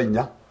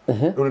 4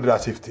 riu ndira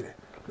shiftire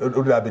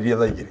riu ndirabiria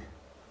thaa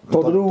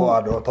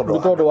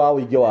 2 tondu wa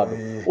uingi wa andu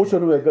ucio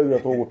niwe ngai uria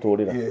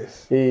tuguturira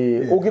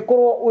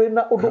ungikorwo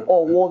wina undu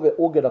o wothe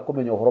ungienda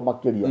kumenya uhoro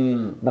makiria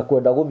na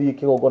kwenda guthii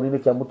kigongona-ini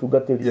kia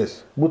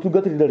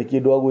mutungatiri ndari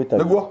kindu agwita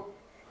niguo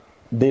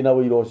ndina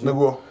wira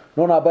ucio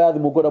no namba ya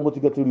thimu ngwenda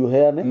mutungatiri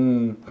uheane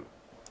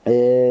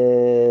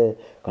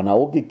kana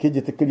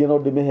ungikijitikiria no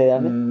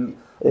ndimiheane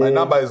my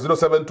number is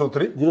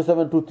 0723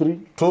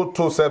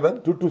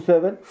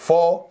 227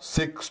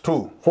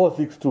 462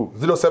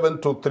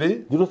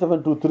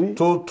 0723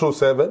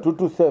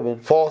 227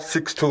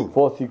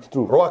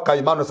 462 Rwaka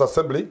Emmanuel's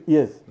Assembly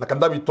na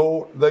kanda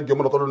bitu thengio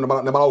muno tondu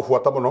ni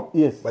maraufuata muno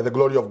by the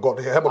glory of God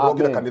hemo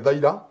ndogire kanitha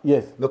ira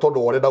ni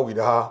tondu wore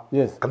ndawire ha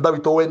kanda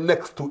bitu we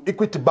next to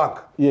Equity Bank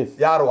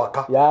ya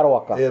Rwaka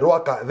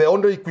Rwaka the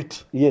only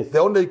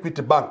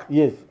Equity Bank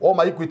all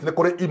my Equity ni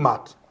kuri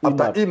Imat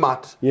after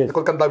Imat ni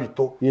kuri kanda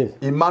bitu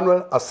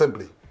Emmanuel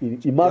Assembly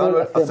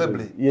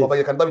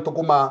Tobaye kanda bitu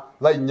kuma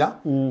thaa 4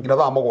 ngina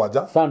thaa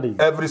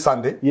 7 every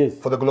Sunday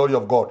for the glory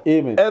of God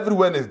every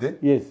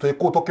Wednesday to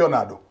tukiona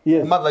andu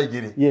kuma thaa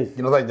 2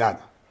 ngina thaa 8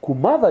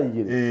 kuma thaa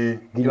 2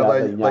 ngina thaa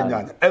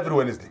 8 every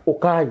Wednesday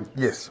ukai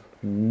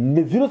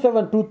ni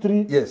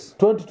 0723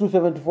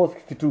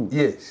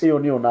 227462 iyo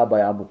niyo namba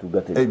ya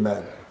mutungatiri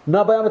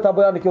namba ya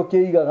mitambo yanikio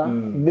kiigaga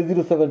ni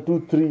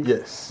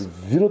 0723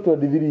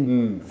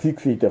 023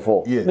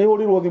 684 ni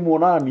hurirwo thimu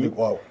nani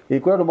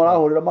kwä andå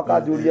marahårä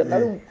makanjå ria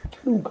rä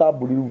u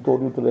kambuni rä u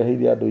tondå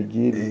tåreheire andå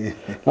ingä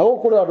na gå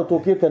kå rä andå tå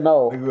kä te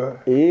nao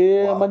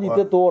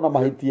manyitä two na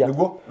mahä tia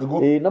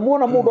na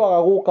muona må ndå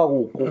agagå ka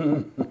gå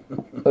kå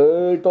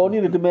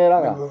toni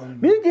ndimeraga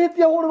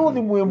ningitia huriro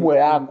thimu imwe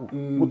yaku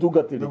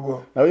mutungatiri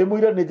na wi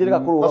muire ni njira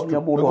kurugamia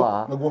mundu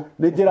ha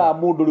ni njira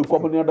mundu ri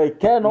kwamenya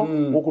ndaikeno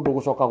guku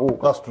ndugucoka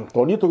guka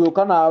toni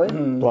tugiuka nawe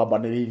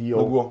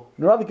twambaniririo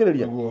ni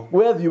urathikiriria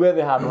wethi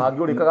wethe handu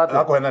hangi urikaga ati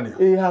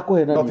hakuhenania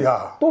hakuhenania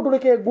tondu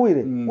reke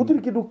ngwire gutiri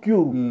kindu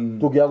kiuru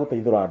tungia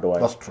guteithura andu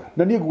aya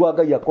na ni nguga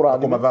ngai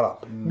akurathima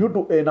ni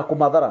undu na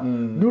kumathara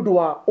ni undu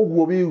wa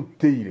uguo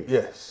wiutire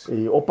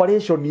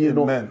operation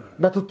ino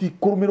na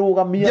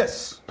tutikurumirugamia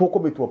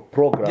tukumitwa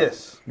program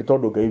ni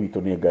tondu ngai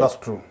witu ni ngai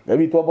ngai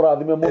witu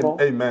amurathime muno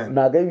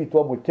na ngai witu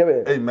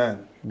amwikewe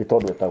ni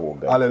tondu etagwo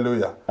ngai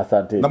hallelujah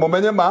asante na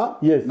mumenye ma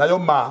nayo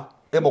ma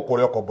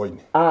emukore okomboini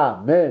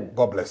amen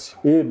god bless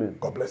you amen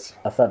god bless you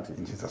asante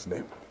in Jesus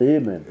name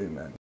amen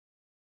amen